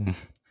at home.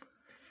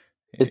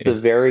 It's a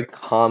very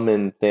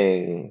common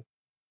thing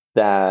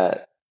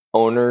that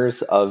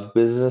owners of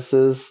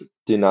businesses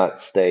do not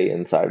stay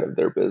inside of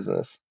their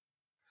business.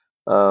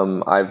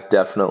 I've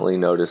definitely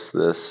noticed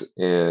this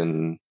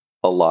in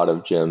a lot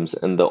of gyms,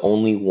 and the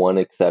only one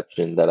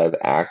exception that I've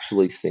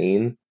actually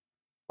seen,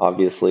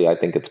 obviously I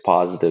think it's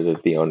positive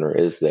if the owner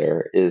is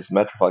there, is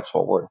Metroflex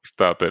Fort Worth.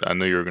 Stop it. I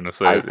knew you were going to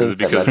say it. Is it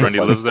because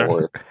Rendy lives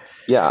there?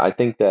 Yeah, I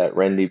think that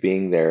Rendy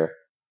being there,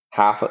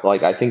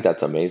 I think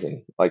that's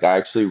amazing. Like I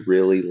actually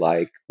really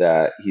like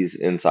that he's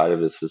inside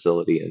of his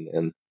facility,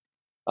 and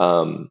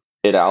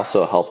it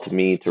also helped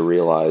me to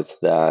realize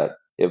that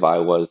if I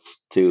was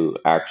to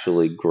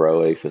actually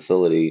grow a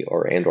facility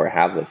or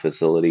have a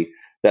facility,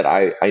 that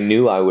I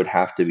knew I would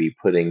have to be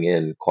putting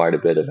in quite a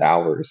bit of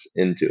hours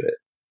into it.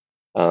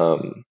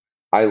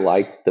 I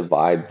liked the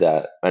vibe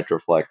that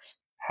Metroflex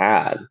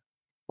had.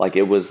 Like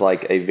it was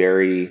like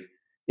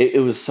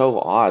it was so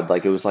odd.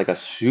 Like it was like a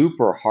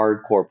super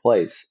hardcore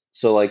place.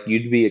 So like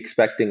you'd be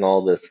expecting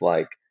all this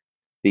like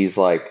these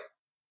like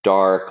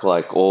dark,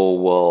 like,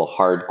 oh well,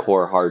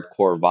 hardcore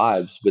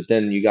vibes, but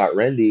then you got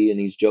Rendy and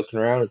he's joking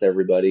around with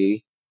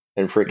everybody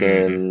and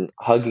freaking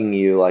hugging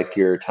you like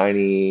you're a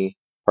tiny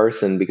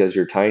person because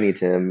you're tiny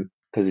to him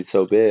because he's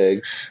so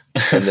big.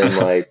 And then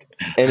like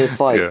and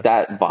it's like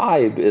that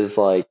vibe is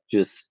like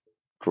just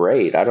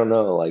great. I don't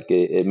know, like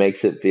it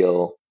makes it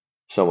feel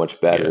so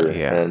much better.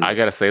 Yeah. And I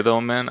gotta say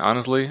though, man,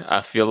 honestly,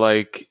 I feel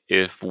like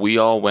if we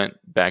all went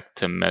back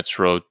to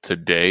Metro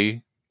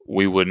today,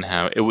 we wouldn't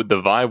have it.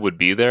 The vibe would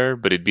be there,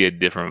 but it'd be a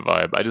different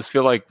vibe. I just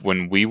feel like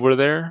when we were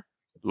there,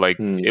 like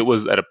it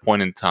was at a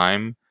point in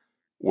time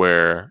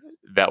where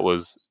that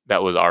was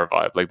our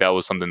vibe. Like that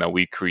was something that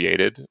we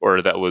created,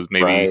 or that was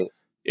maybe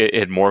it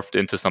had morphed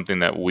into something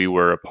that we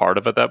were a part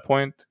of at that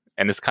point.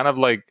 And it's kind of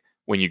like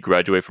when you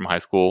graduate from high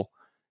school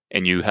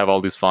and you have all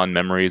these fond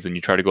memories and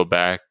you try to go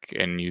back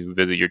and you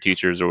visit your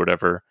teachers or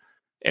whatever,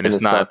 and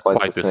it's not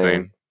quite the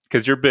same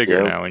because you're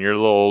bigger now and you're a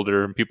little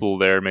older, and people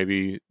there,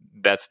 maybe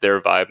that's their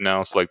vibe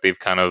now. So like they've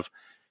kind of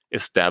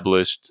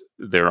established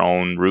their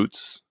own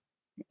roots.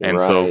 And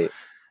so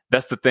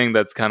that's the thing,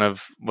 that's kind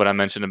of what I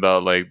mentioned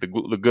about like the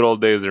good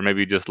old days, or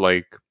maybe just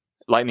like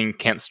lightning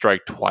can't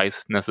strike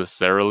twice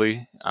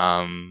necessarily,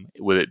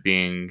 with it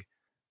being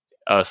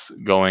us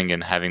going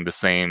and having the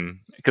same,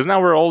 because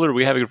now we're older,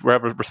 we have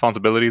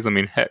responsibilities. I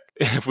mean, heck,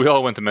 if we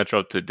all went to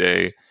Metro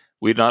today,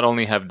 we'd not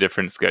only have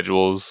different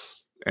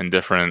schedules and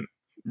different,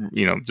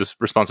 just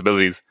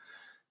responsibilities.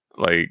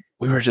 Like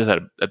we were just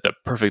at the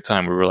perfect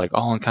time. We were like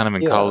all kind of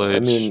in college, I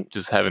mean,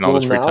 just having all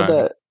this free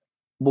time.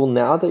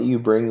 Now that you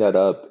bring that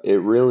up,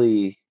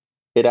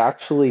 it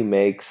actually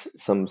makes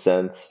some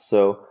sense.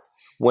 So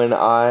when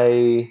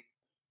I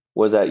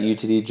was at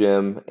UTD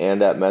Gym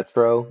and at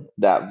Metro,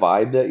 that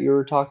vibe that you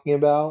were talking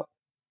about,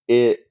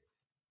 it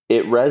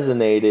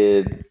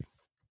resonated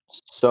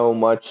so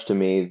much to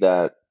me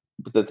that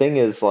the thing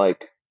is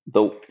like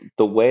the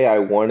way I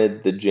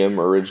wanted the gym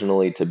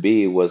originally to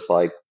be was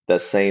like the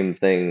same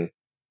thing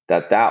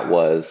that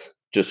was,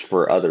 just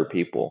for other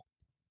people.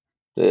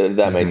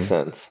 That makes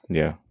sense.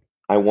 Yeah.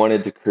 I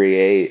wanted to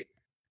create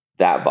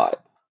that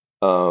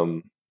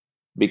vibe,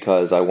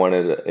 because I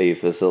wanted a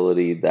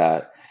facility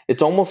that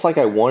it's almost like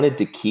I wanted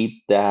to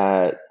keep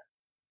that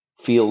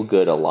feel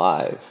good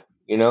alive,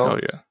 Oh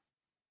yeah.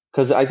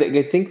 Because I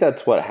think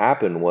that's what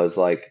happened, was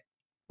like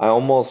I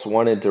almost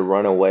wanted to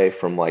run away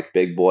from like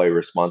big boy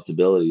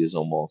responsibilities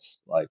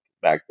almost, like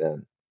back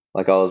then.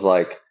 Like I was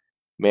like,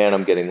 man,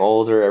 I'm getting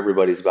older.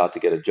 Everybody's about to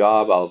get a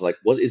job. I was like,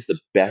 what is the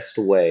best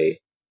way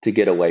to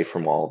get away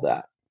from all of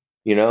that?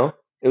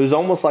 It was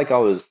almost like I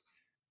was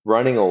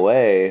running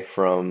away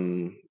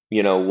from,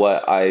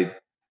 what I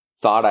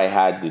thought I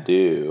had to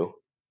do.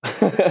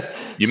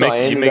 You make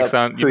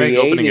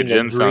opening a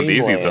gym sound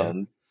easy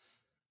though.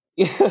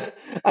 Yeah,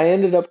 I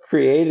ended up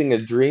creating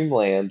a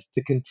dreamland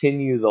to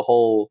continue the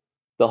whole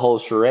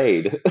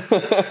charade.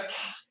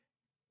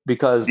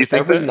 Because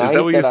every night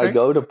that I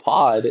go to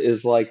pod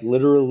is like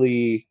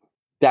literally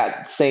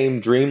that same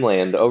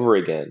dreamland over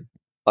again.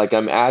 Like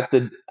I'm at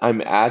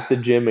the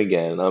gym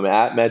again. I'm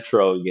at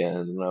Metro again.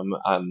 And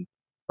I'm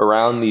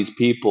around these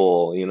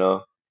people. You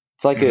know,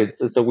 it's like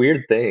it's a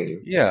weird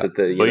thing. Yeah,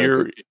 but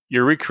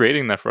you're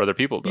recreating that for other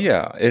people, though.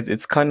 Yeah,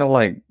 it's kind of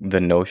like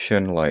the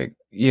notion, like,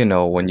 you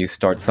know, when you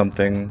start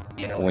something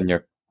when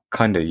you're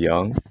kind of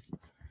young,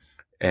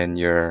 and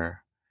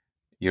you're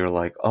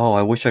like, oh,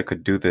 I wish I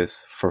could do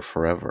this for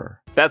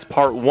forever. That's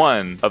part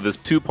 1 of this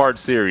 2-part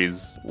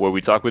series where we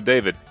talk with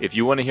David. If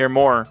you want to hear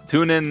more,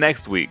 tune in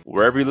next week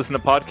wherever you listen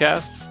to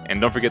podcasts, and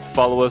don't forget to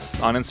follow us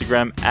on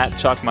Instagram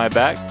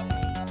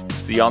 @ChalkMyBack.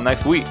 See y'all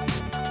next week.